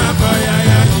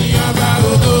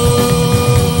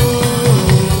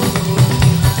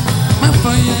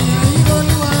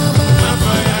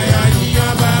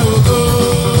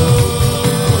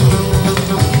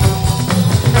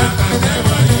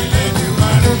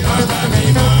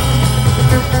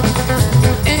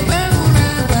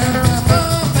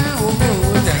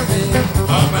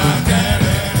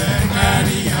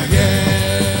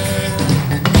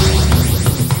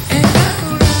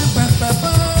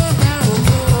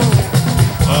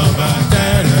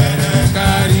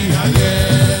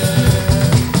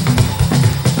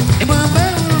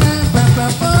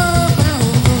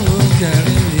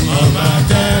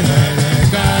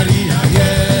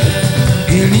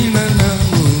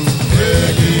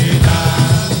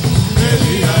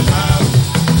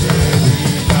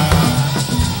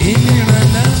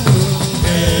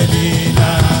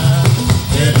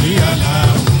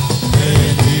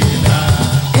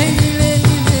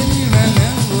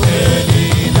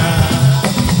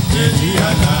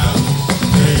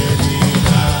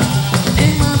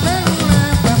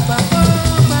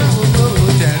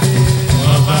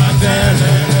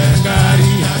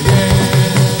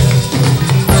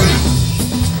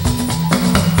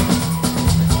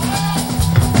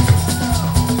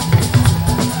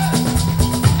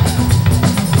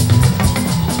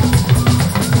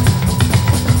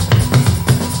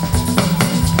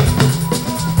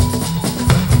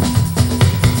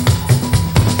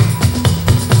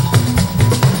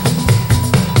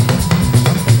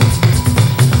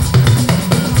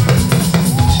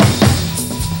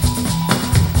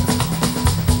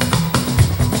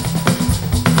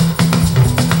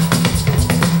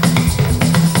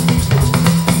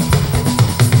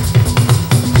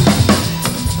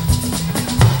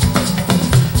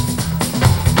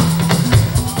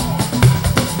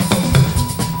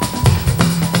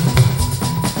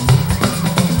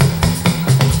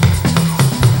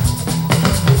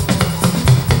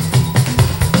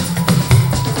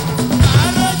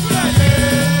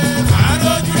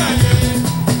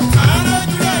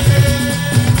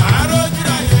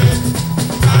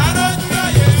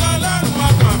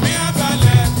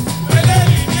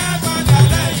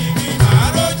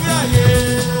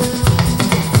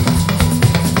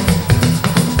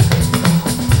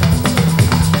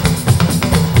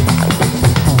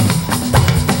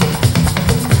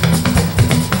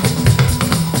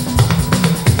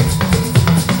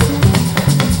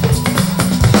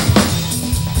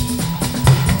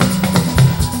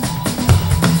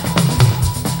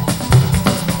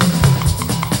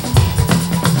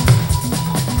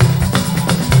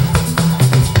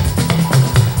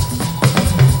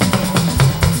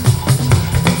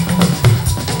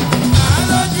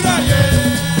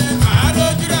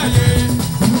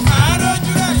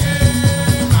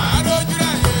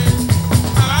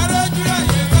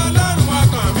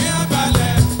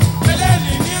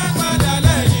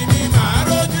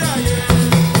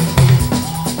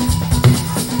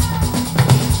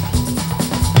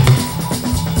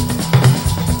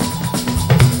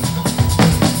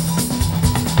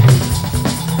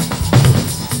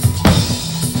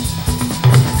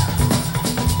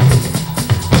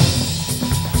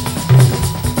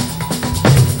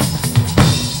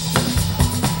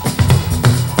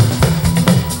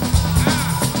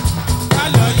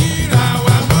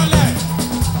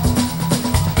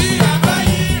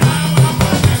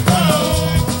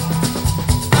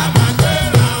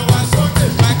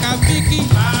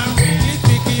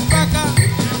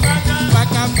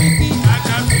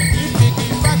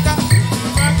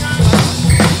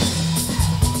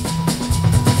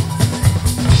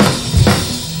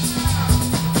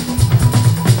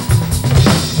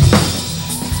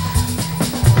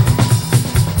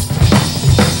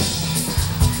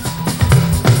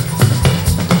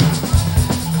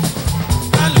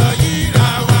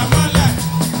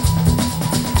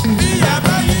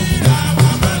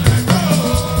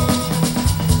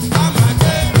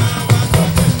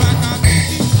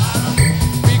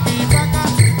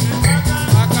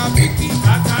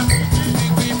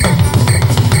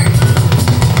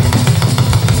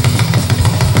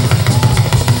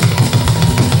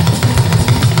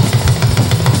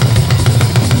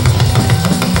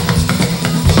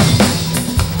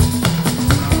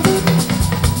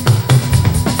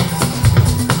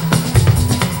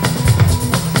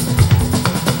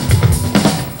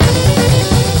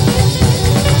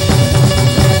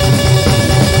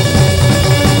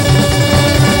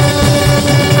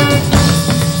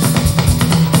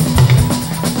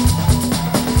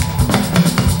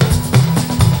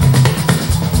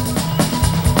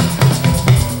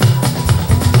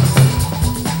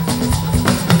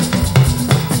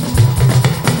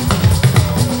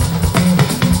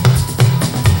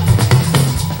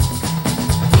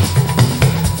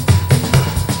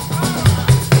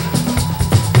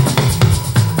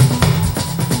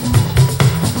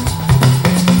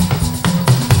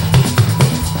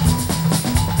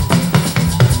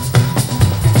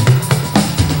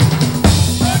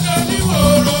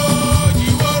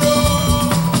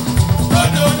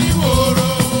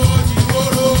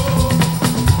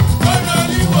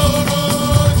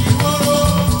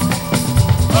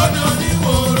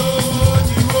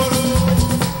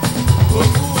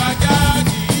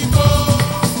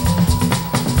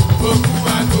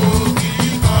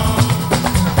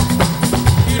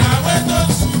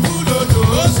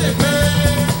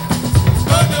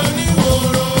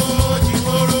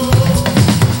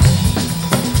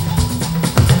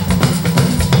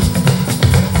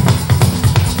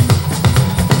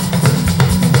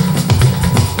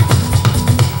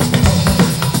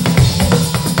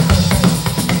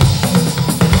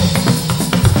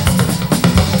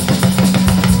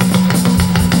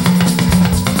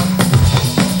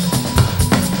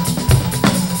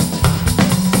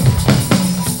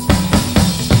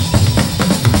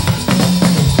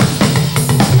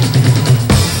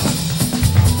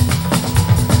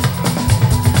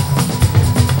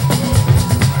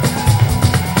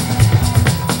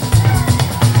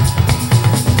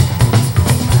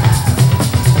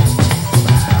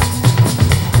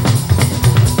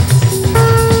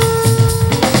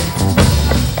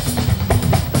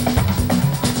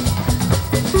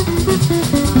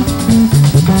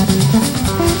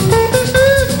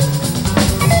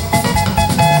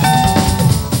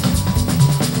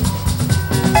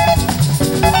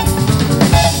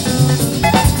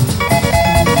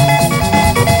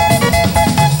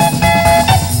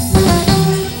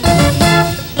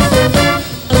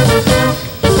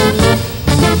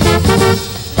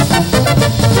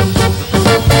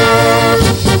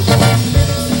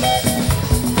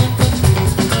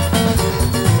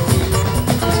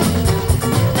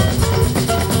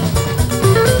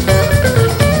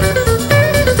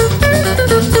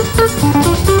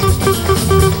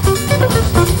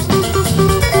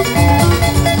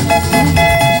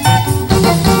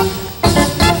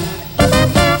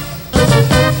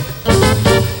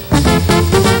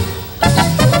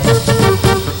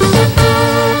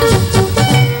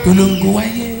 tolongo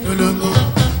wáyé tolongo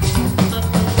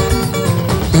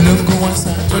tolongo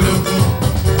wáṣà tolongo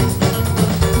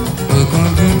ọ̀kan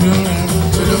dúdú rárá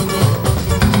tolongo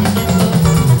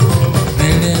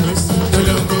rẹ̀rẹ̀ rẹ̀sì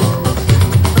tolongo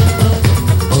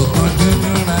ọ̀kan dúdú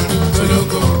rárá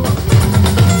tolongo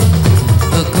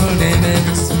ọ̀kan rẹ̀rẹ̀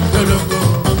rẹ̀sì tolongo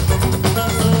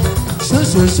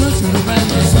ṣoṣoṣoṣo ló bá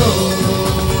yẹ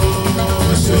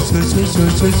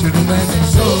ṣoṣoṣoṣoṣo ló bá yẹ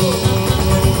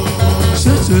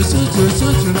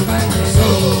ṣoṣoṣoṣoṣo ló bá yẹ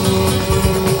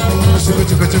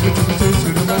ṣokoṣokoṣokoṣokoṣo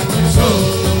ló bá yẹ.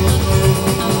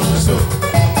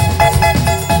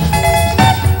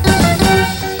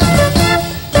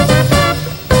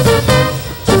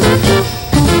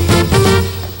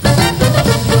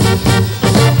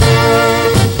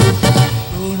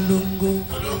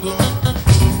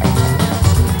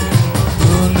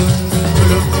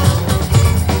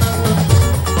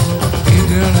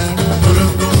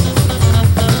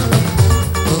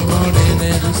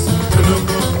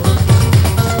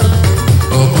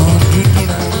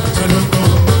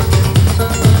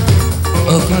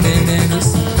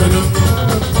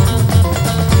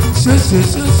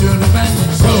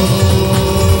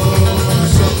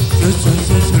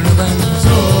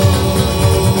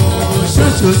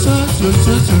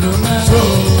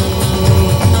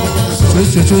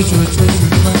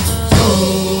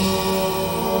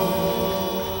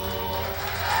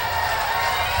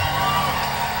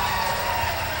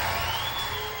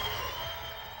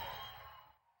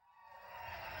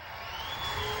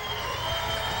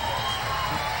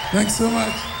 Thanks so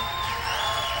much.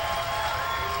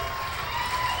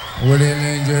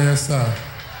 Really enjoy yourself.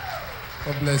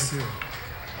 God bless you.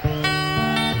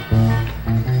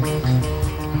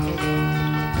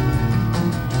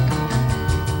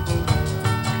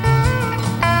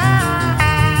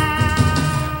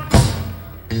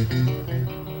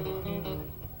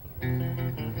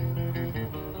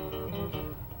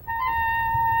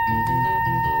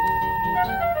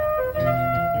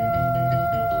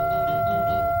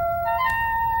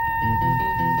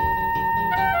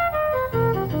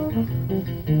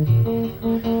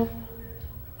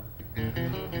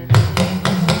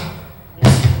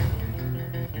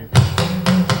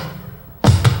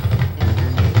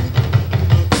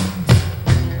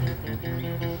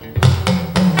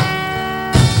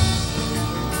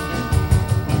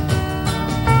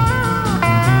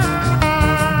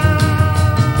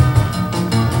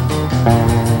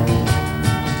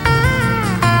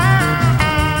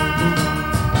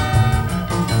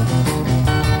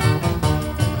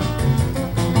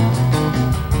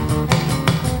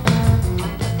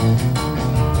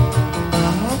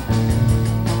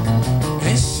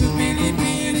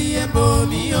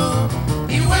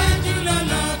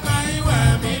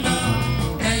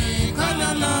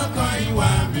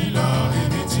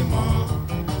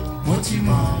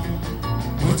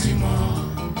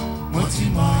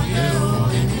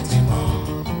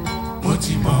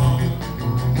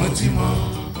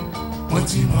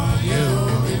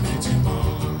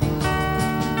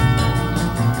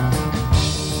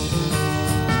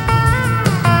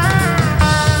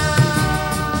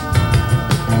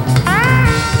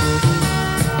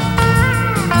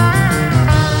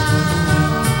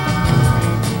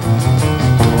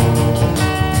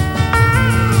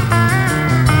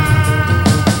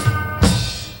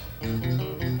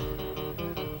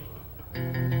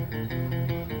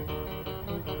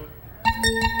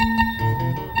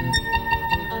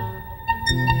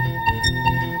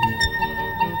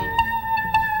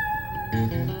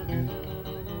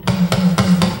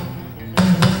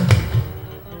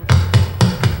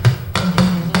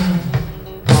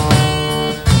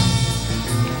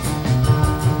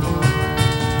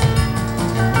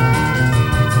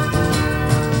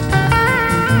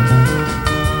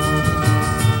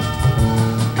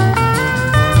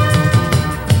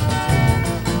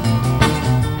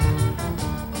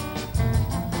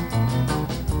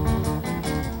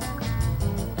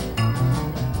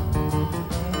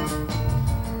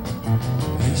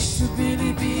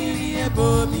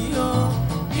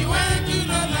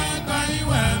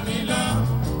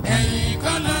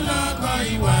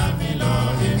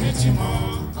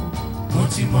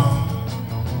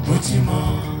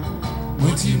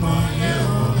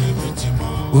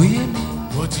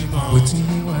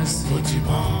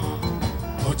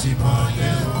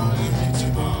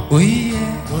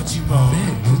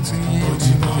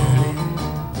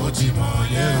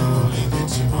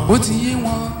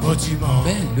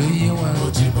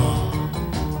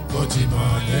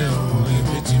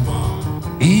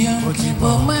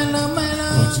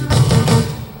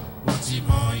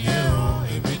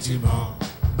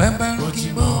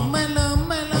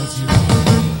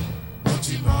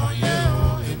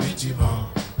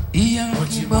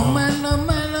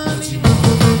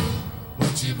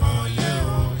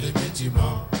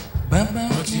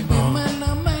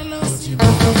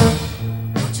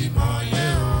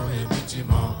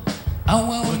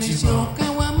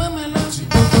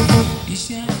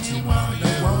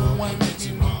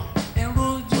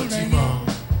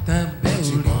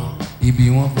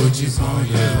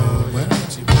 yẹ òwe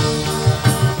ti bọ̀.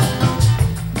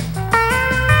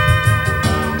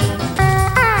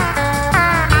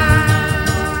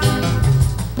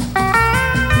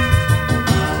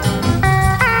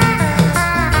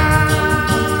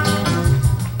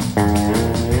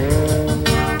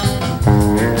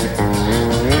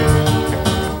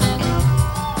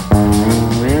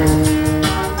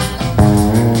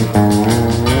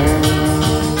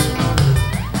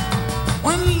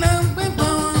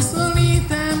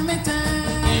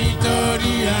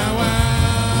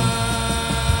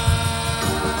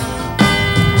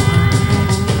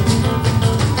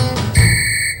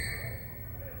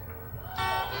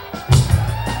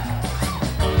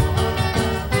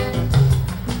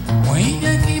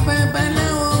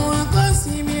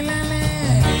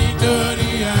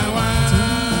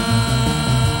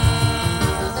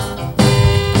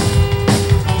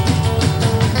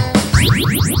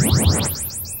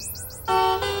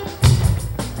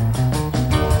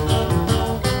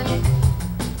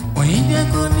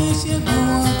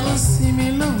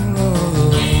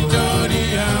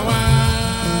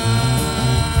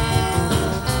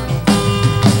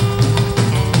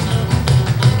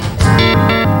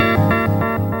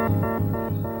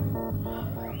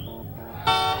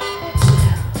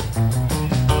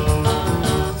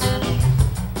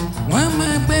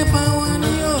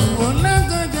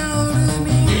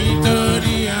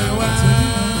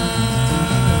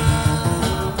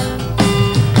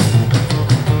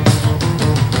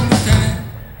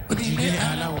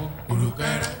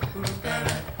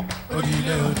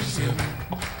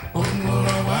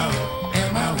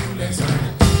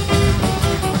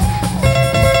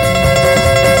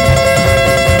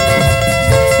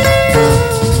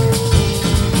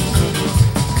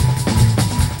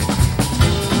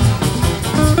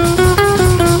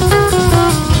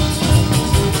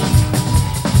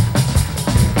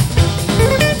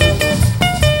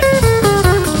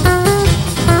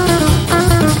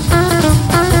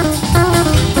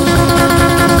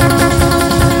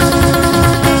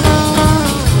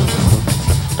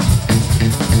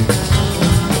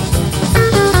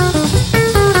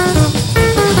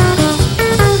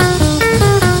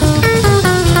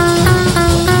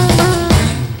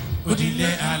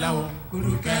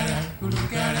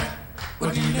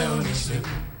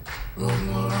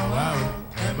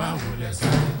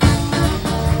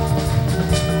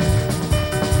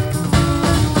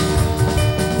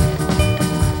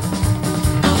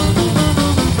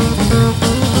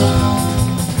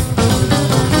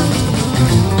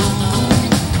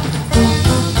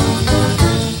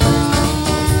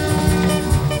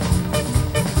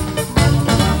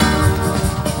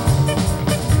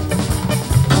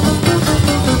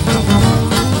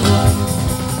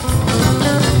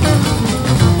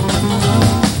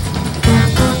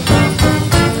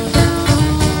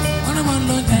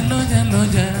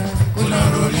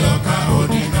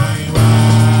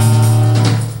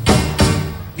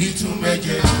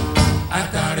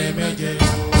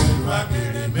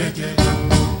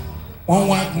 Wọ́n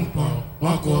wá gùn pọ̀,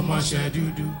 wọn kò mọṣẹ́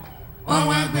dúdú. Wọ́n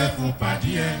wá gbé fún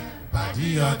pàdí ẹ̀, pàdí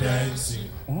ọdẹ ẹ̀sìn.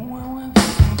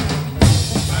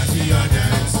 Pàdí ọdẹ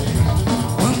ẹ̀sìn.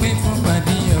 Wọ́n gbé fún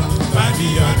pàdí ọ̀. Pàdí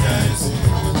ọdẹ ẹ̀sìn.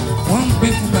 Wọ́n gbé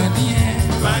fún pàdí ẹ̀.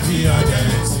 Pàdí ọdẹ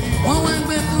ẹ̀sìn. Wọ́n wá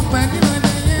gbé fún pàdí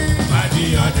ọdẹ ẹ̀. Pàdí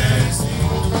ọdẹ ẹ̀sìn.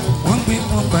 Wọ́n gbé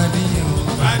fún pàdí ọ̀.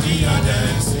 Pàdí ọdẹ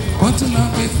ẹ̀sìn. Wọ́n tún lọ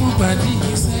gbé fún pàdí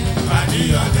iṣẹ́. Pàdí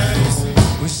ọdẹ ẹ̀sìn.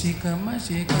 Òṣìkà má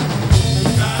ṣe kà.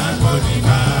 Ìkà kò ní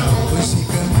ká o.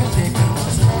 Òṣìkà má ṣe kà.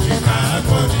 Ìkà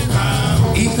kò ní ká o.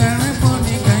 Ìkà rẹ̀ pọ̀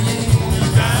ní kàyé.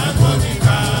 Ìkà kò ní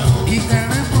ká o. Ìkà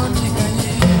rẹ̀ pọ̀ ní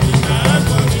kàyé. Ìkà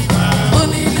kò ní ká o. Ó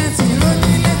ní létí, ó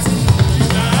ní létí.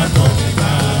 Ìkà kò ní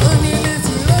ká o. Ó ní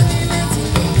létí, ó ní létí.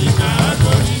 Ìkà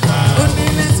kò ní ká o. Ó ní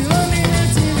létí, ó ní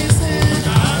létí níṣẹ́.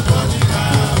 Ìkà kò ní ká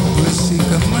o.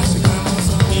 Òṣìkà má ṣe kà mọ́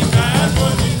sọ. Ìkà kò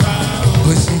ní ká o.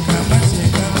 Òṣìkà má ṣe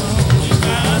kà mọ́.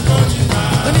 Ìkà kò ní ká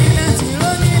o. Ó ní létí,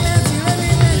 ó ní létí, ó ní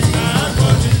létí. Ìkà kò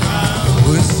ní ká o.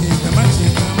 Òṣìkà má ṣe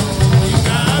kà mọ́.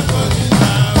 Ìkà kò ní ká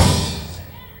o.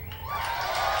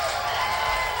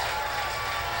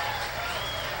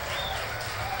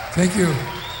 Thank you.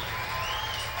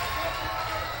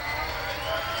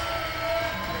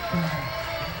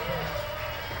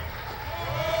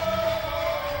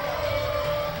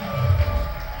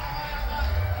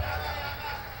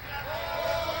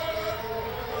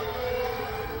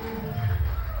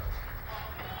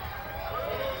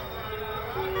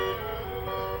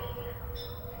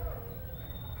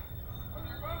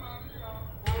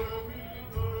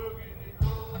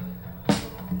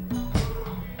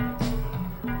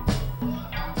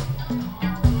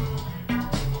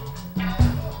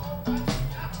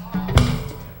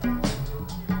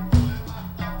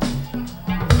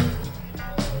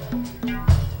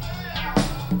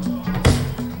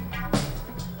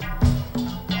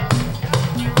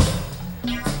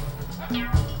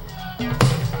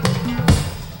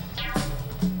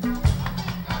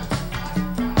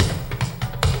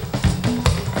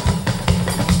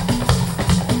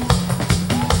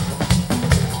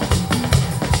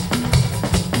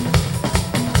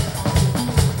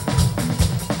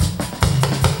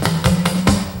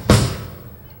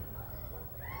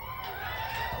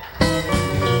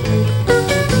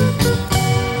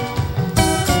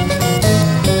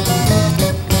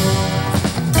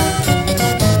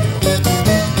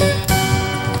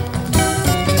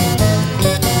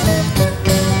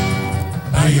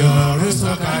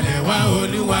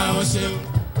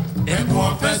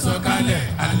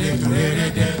 àlejò rere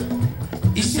dé.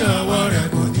 Iṣẹ́ ọwọ́ rẹ̀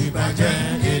kò ní bàjẹ́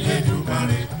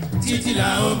Elédùmarè. Títí la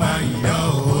ó máa yọ̀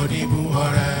onígun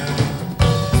ọrẹ.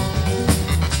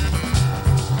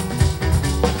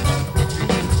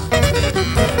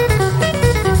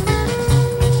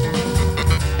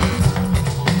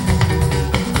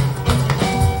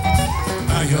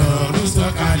 Ayọ̀ ọ̀run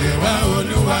sọ̀kalẹ̀ wá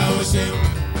Olúwa ó ṣeun.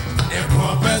 Ẹ̀bùn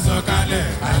ọpẹ́ sọ̀kalẹ̀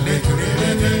àlejò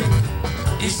rere dé.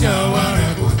 Iṣẹ́ ọwọ́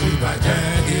rẹ̀ kò ní bàjẹ́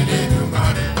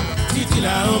Elédùmarè. Títí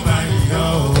la ó máa yọ̀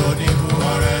onígun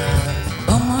ọrẹ.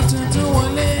 Ọmọ tuntun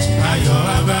wọlé. Ayọ̀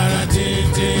abara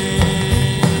tètè.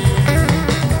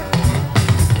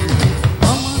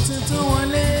 Ọmọ tuntun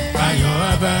wọlé. Ayọ̀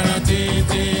abara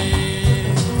tètè.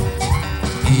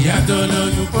 Ìyá tó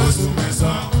lóyún kóṣù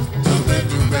mẹ́sàn-án tó gbé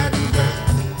dùgbẹ́dùgbẹ́.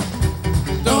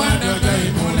 Tó wá dọjọ́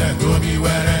ìmúlẹ̀ tó bí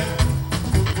wẹ́rẹ́.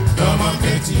 Tọmọ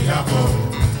kejì àbọ̀.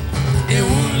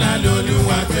 Ewu ńlá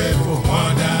lolúwa tẹ kò wọ́n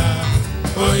dá.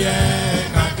 Ó yẹ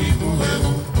ká kíkú ewu.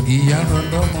 Ìyá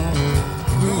rọ̀lọ́mọ o.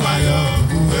 Kú ayọ̀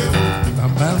kú ewu.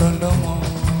 Bàbá rọ̀lọ́mọ.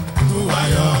 Kú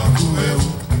ayọ̀ kú ewu.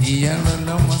 Ìyá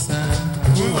rọ̀lọ́mọ sá.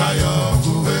 Kú ayọ̀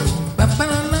kú ewu. Bàbá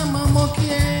rọ̀lọ́mọ mo kí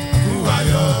ẹ. Kú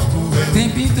ayọ̀ kú ewu.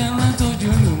 Tẹ̀bí tẹ̀rán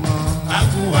tójú lù mọ́. A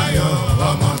kú ayọ̀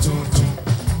ọmọ tuntun.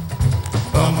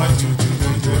 Ọmọ tuntun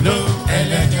jòjòló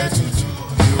ẹlẹ́jẹ̀ tuntun.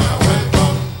 You are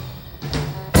welcome.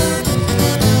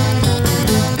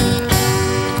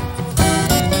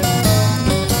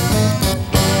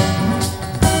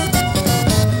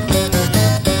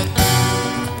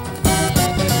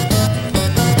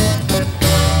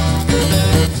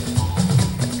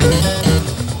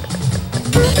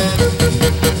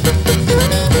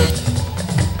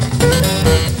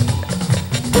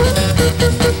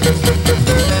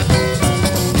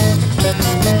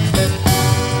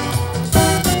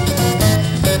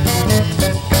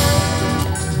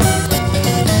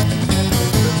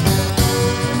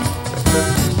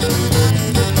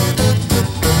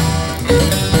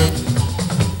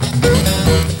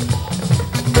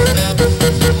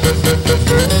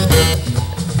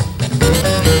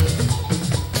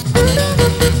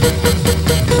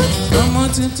 Ọmọ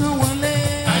tuntun wọlé.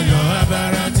 Ayọ̀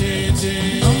abara tètè.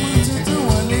 Ọmọ tuntun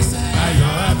wọlé sẹ́.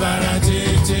 Ayọ̀ abara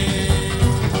tètè.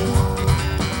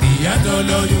 Ìyá tó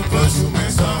lóyún kóṣù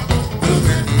mẹ́sàn-án tó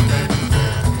gbé dùgbẹ́dùgbẹ́.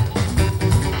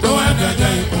 Tó wá dọjọ́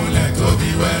ìkúnlẹ̀ tó bí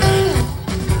wẹ́rẹ́.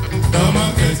 Tọmọ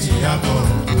kejì àbọ̀.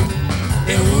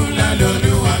 Ewu ńlá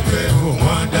lolúwa pé kò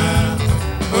wọ́n dá.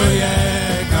 Ó yẹ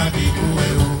ká kíkú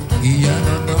ewu. Ìyá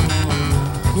rọ̀lọ́mọ o.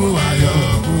 Kú ayọ̀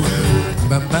kú ewu.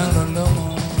 Bàbá rọ̀lọ́mọ.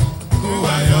 Kú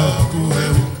ayọ̀ kú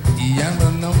ewu. Ìyá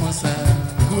rọ̀lọ́mọ sá.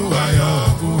 Kú ayọ̀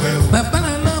kú ewu. Bàbá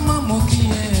rọ̀lọ́mọ mo kí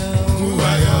ẹ o. Kú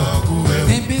ayọ̀ kú ewu.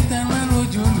 Tẹ̀bí tẹ̀rán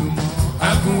lójú lù mọ́.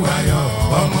 A kú ayọ̀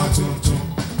ọmọ tuntun.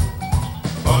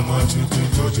 Ọmọ tuntun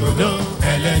jòjòló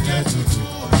ẹlẹ́jẹ̀ tuntun.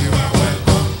 You are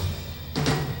welcome.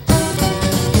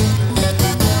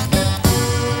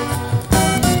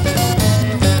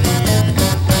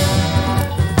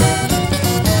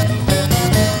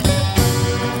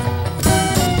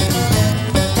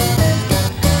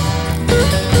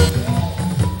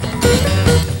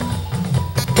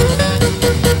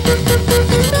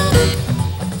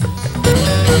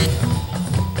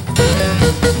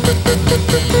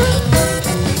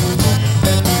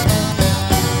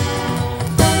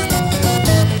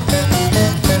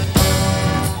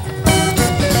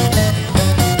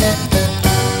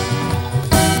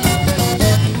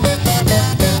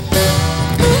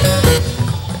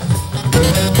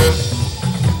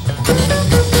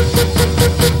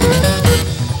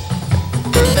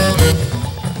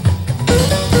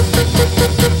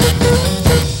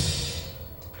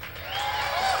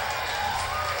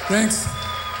 Thanks.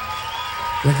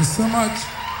 Thank you so much.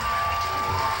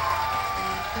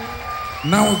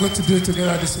 Now we're going to do it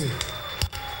together this way.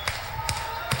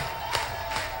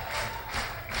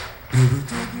 Èrò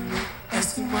tó dúró,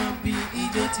 ẹ̀sìn wọn bí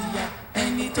ijó ti yá.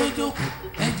 Ẹni tó jókòó,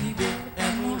 ẹ dìde, ẹ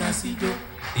múra síjó.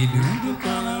 Ìlú ń dún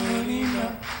kan láwọn onílọ,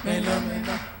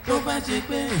 mẹ́lọ́mẹ́lọ́. Tó bá ṣe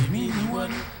pé èmi ni wọ́n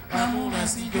ní, wàá múra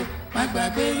síjó. Má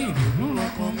gbàgbé ìdùnnú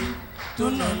lọ́kàn mi tó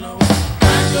lọ lọ́wọ́.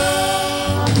 Májò,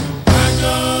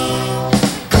 májò,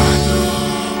 májò,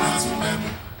 àtúmẹ̀mú,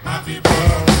 má fi bọ̀.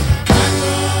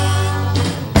 Májò,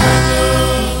 májò,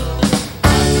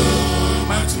 májò,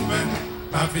 mátúmẹ̀mú,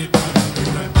 má fi bọ̀.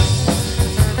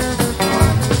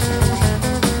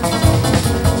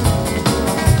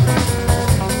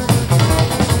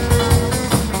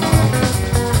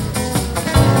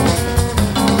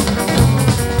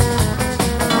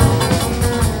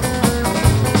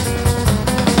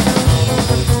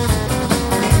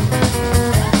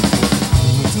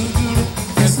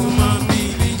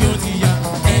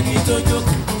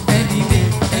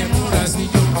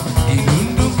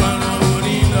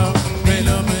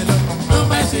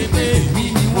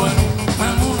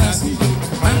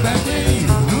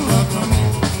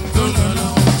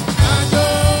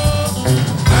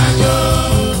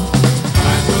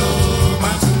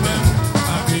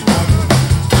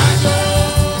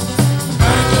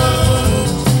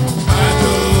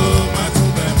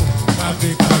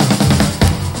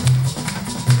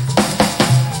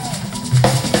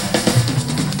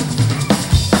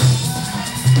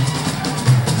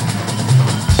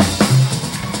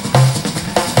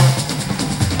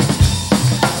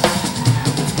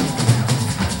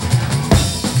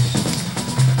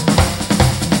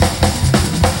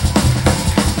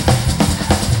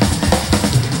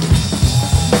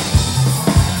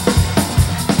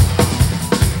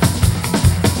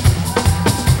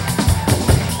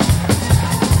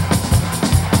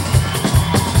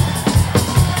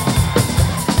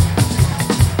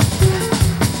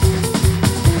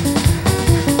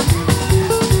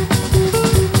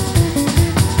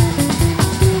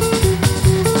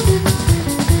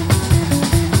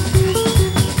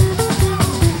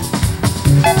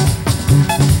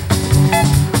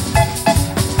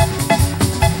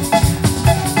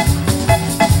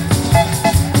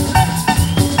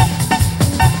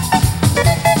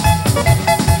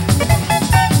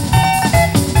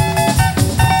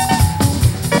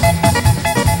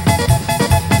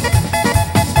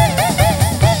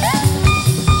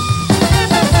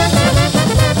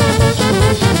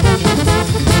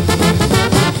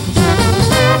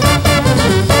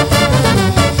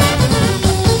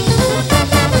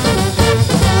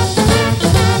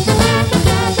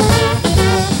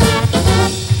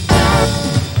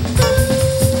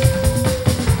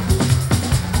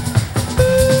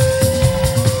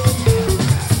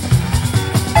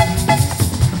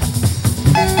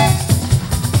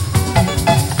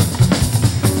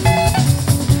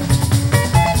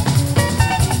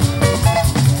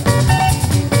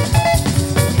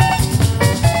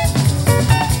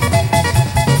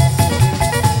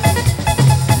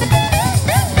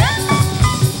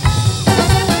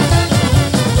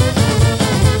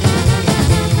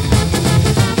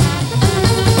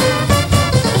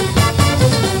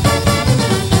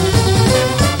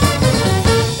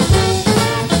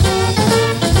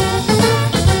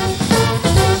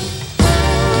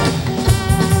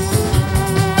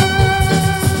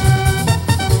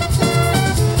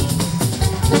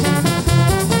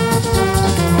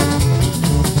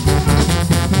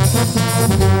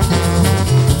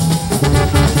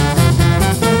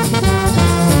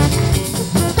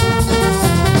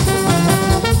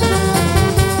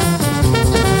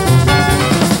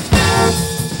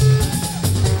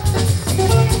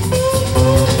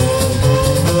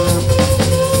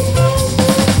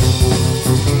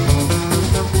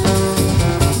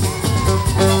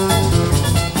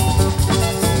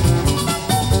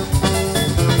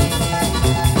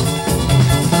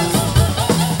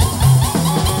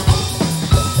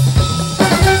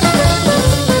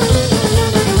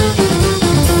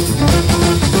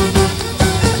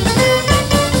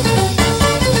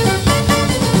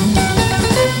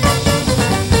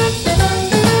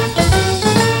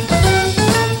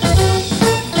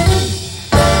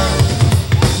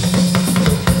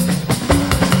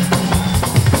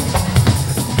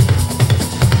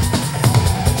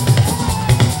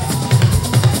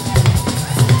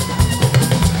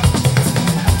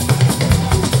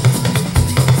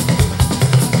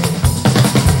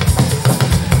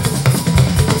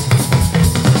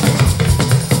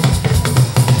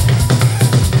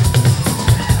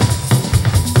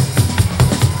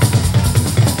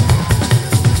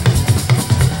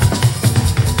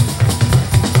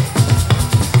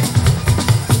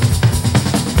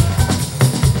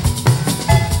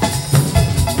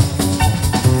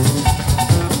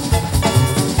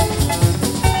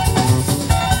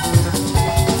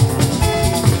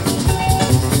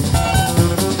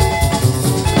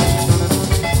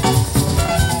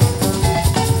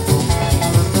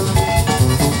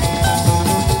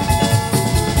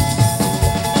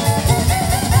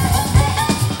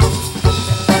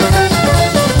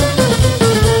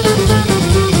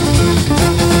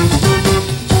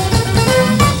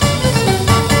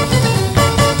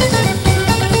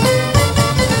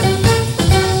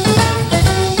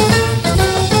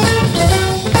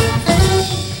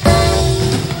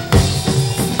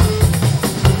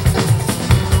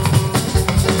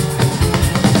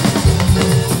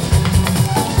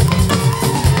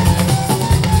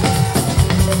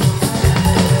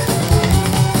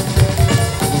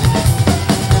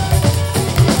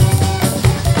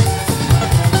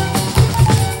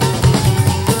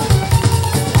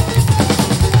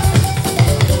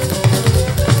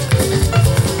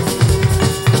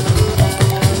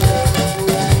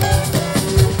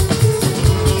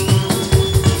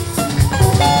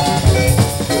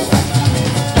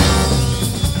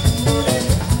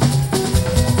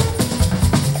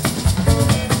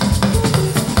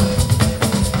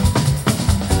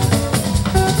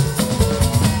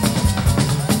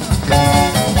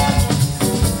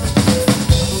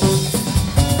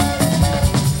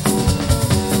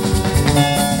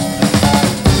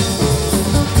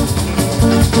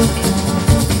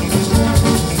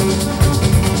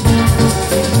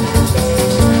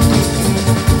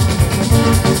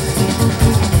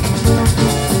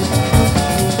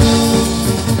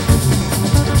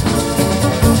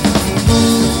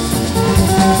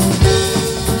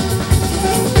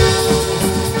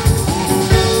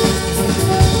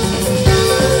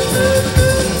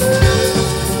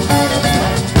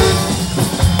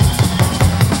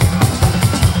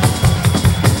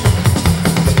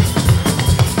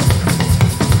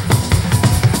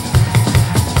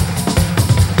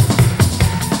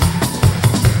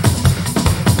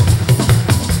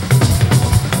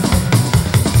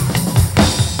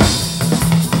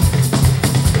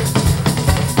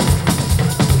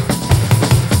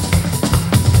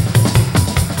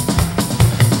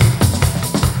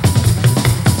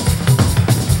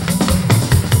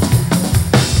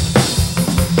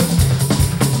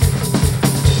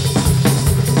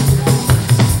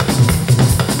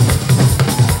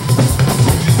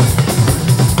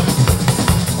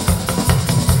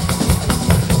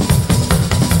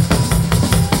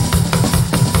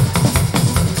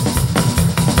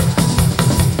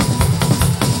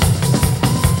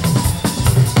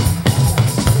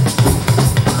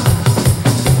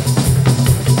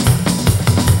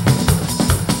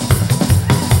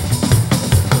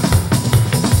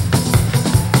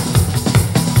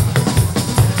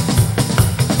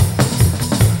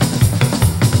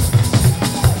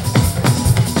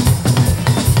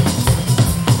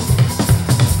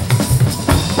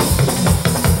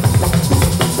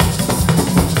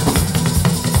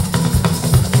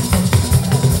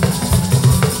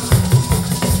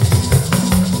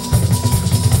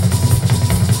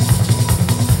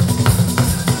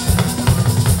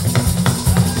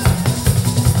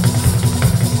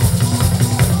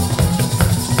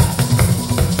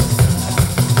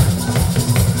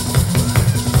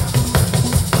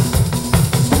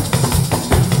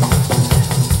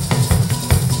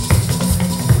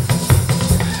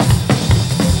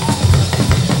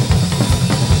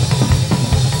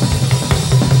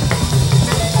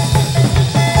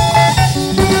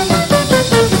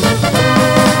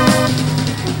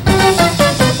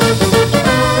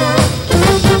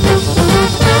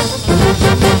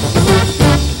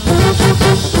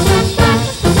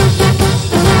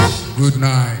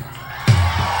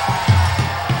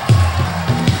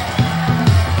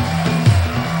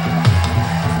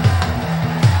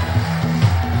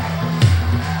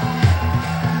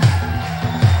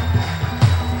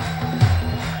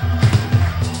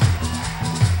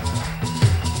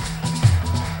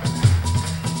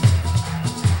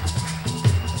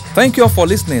 Thank you all for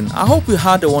listening. I hope you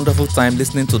had a wonderful time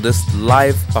listening to this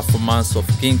live performance of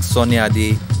King Sunny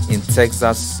Ade in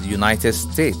Texas, United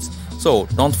States. So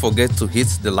don't forget to hit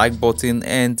the like button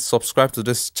and subscribe to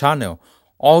this channel.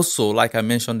 Also, like I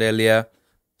mentioned earlier,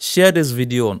 share this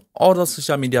video on other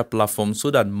social media platforms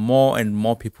so that more and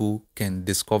more people can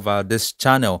discover this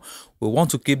channel. We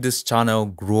want to keep this channel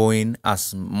growing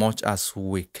as much as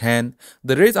we can.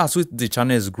 The rate at which the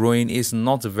channel is growing is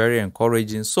not very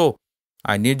encouraging. So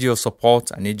I need your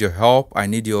support. I need your help. I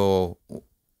need your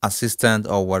assistant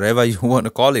or whatever you want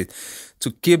to call it to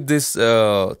keep this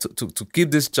to keep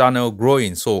this channel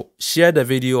growing. So share the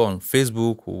video on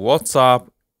Facebook, WhatsApp,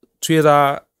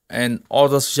 Twitter, and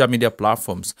other social media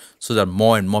platforms so that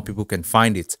more and more people can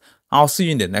find it. I'll see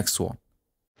you in the next one.